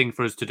easiest thing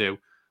for us to do.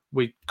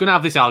 We're going to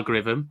have this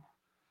algorithm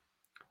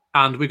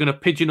and we're going to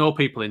pigeonhole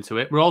people into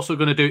it. We're also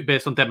going to do it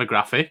based on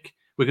demographic.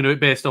 We're going to do it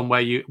based on where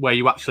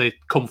you actually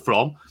come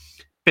from,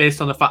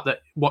 based on the fact that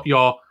what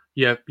your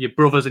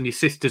brothers and your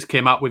sisters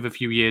came out with a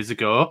few years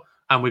ago.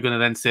 And we're going to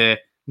then say,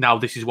 now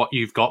this is what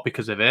you've got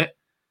because of it.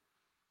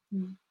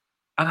 And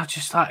I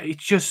just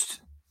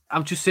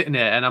I'm just sitting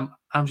there and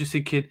I'm just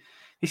thinking,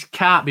 this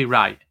can't be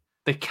right.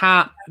 They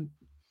can't.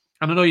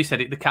 and I know you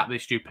said it, they can't be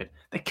stupid.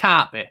 They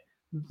can't be.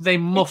 They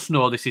must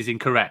know this is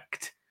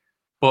incorrect.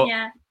 But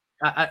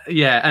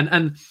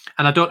and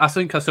I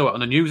think I saw it on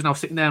the news, and I was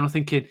sitting there and I'm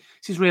thinking,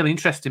 this is really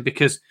interesting,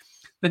 because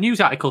the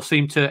news article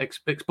seemed to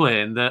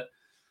explain that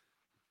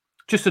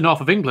just the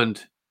north of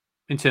England,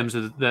 in terms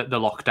of the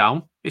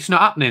lockdown, it's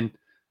not happening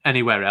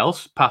anywhere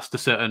else past a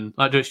certain,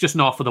 like, it's just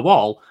north of the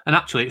wall, and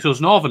actually it's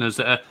those northerners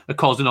that are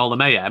causing all the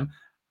mayhem.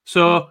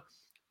 So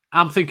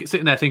I'm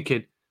sitting there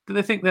thinking, do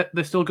they think that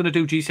they're still going to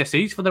do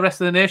GCSEs for the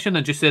rest of the nation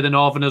and just say the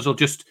northerners will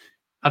just,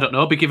 I don't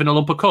know, be given a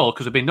lump of coal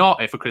because they've been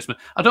naughty for Christmas?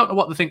 I don't know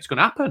what they think's going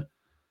to happen.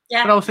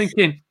 Yeah. But I was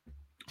thinking,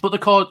 but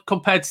the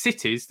compared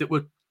cities that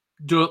were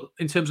do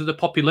in terms of the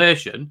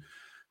population,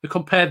 they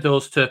compared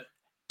those to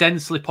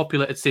densely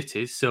populated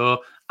cities.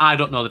 So I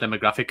don't know the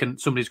demographic, and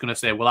somebody's going to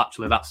say, well,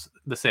 actually, that's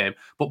the same.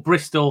 But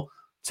Bristol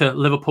to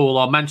Liverpool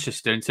or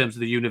Manchester in terms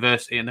of the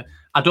university, and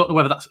I don't know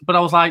whether that's. But I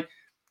was like,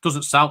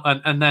 doesn't sound.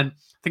 And then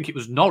I think it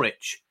was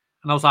Norwich,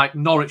 and I was like,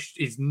 Norwich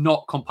is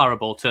not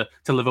comparable to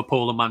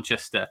Liverpool and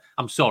Manchester.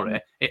 I'm sorry,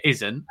 it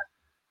isn't.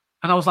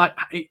 And I was like,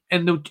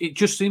 it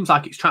just seems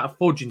like it's trying to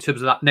fudge in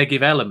terms of that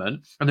negative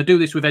element. And they do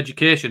this with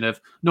education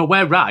of, no,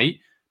 we're right,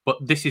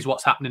 but this is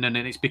what's happening, and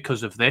it's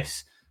because of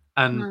this.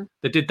 And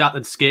they did that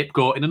and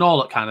scapegoating and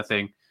all that kind of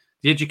thing.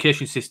 The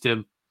education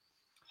system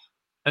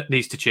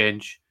needs to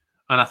change.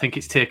 And I think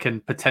it's taken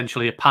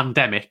potentially a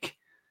pandemic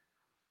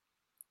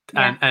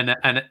and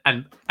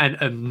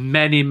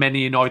many,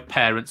 many annoyed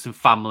parents and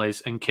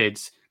families and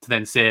kids to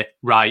then say,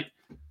 right,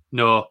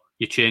 no,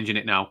 you're changing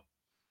it now.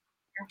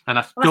 And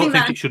I don't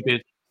think it should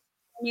be.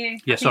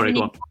 Yeah, sorry,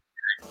 go on.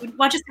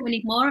 I just think we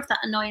need more of that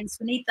annoyance.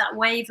 We need that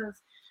wave of,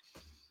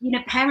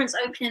 parents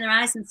opening their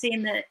eyes and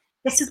seeing that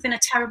this has been a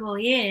terrible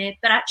year,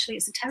 but actually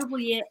it's a terrible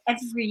year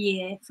every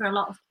year for a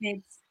lot of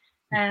kids.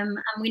 And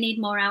we need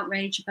more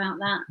outrage about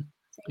that,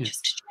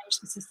 just to change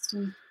the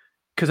system.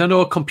 Because I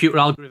know a computer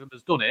algorithm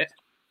has done it.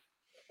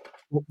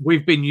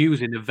 We've been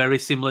using a very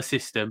similar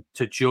system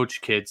to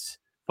judge kids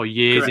for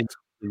years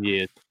and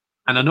years.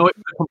 And I know it's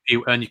a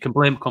computer and you can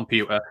blame a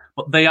computer,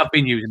 but they have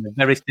been using a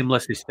very similar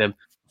system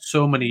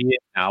so many years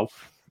now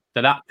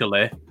that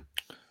actually,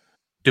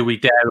 do we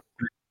dare?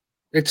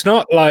 It's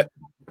not like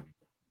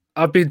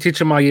I've been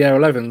teaching my year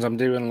 11s. I'm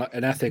doing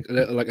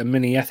like a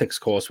mini ethics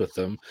course with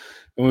them.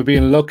 And we've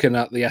been looking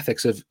at the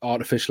ethics of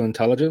artificial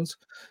intelligence.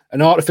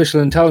 And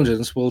artificial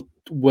intelligence will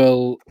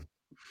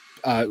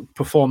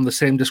perform the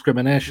same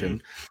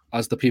discrimination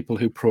as the people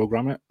who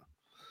program it.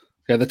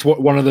 Yeah, that's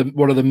one of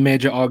the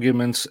major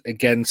arguments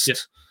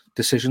against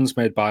decisions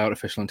made by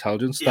artificial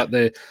intelligence, that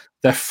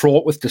they're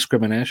fraught with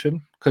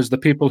discrimination, because the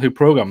people who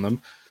program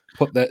them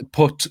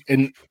put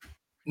in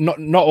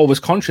not always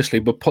consciously,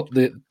 but put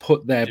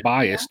their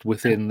bias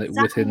within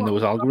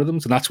those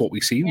algorithms, and that's what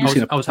we've seen.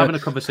 I was having a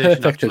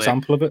conversation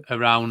example of it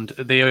around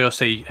the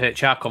AOC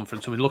HR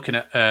conference, and we're looking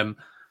at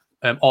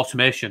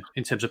automation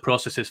in terms of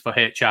processes for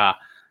HR,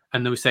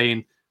 and they were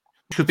saying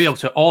should be able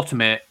to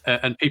automate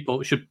and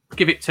people should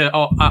give it to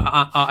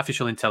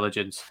artificial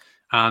intelligence,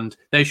 and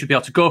they should be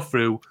able to go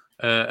through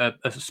a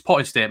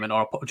supporting statement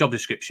or a job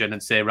description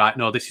and say, right,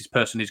 no, this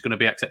person is going to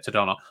be accepted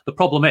or not. The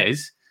problem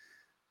is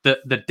that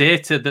the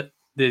data that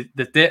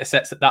the data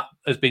sets that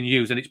has been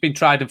used, and it's been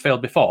tried and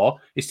failed before,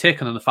 is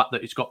taken on the fact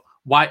that it's got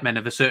white men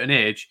of a certain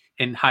age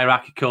in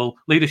hierarchical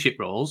leadership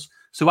roles.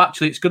 So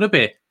actually it's going to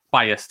be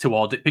biased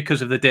towards it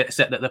because of the data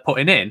set that they're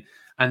putting in.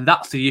 And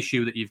that's the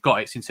issue that you've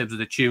got. It's in terms of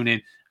the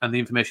tuning and the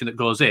information that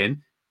goes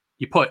in.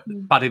 You put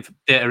bad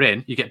data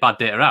in, you get bad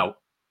data out.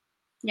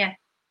 Yeah.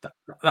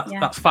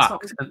 That's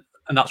fact.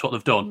 And that's what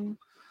they've done.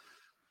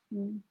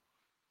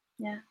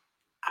 Yeah.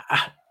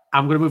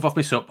 I'm going to move off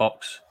my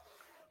soapbox.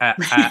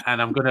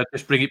 And I'm going to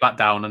just bring it back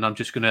down. And I'm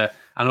just going to,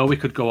 I know we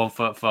could go on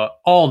for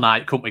all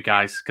night, couldn't we,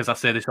 guys? Because I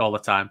say this all the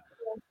time.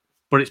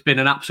 But it's been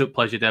an absolute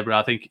pleasure, Deborah.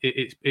 I think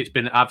it's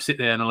been, I've sit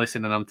there and I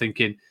listen and I'm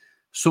thinking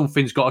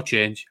something's got to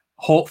change.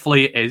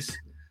 Hopefully it is.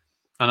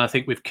 And I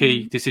think with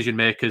key decision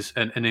makers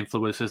and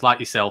influencers like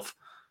yourself,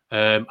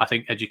 I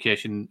think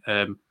education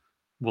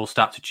will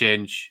start to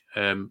change.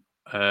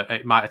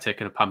 It might have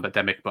taken a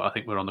pandemic, but I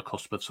think we're on the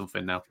cusp of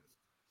something now.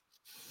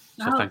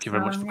 So thank you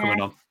very much for coming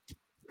on.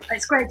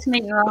 It's great to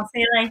meet you all. See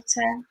you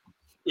later.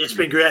 Yeah, it's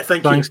been great.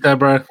 Thanks,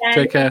 Deborah.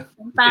 Take care.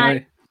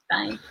 Bye.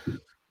 Bye.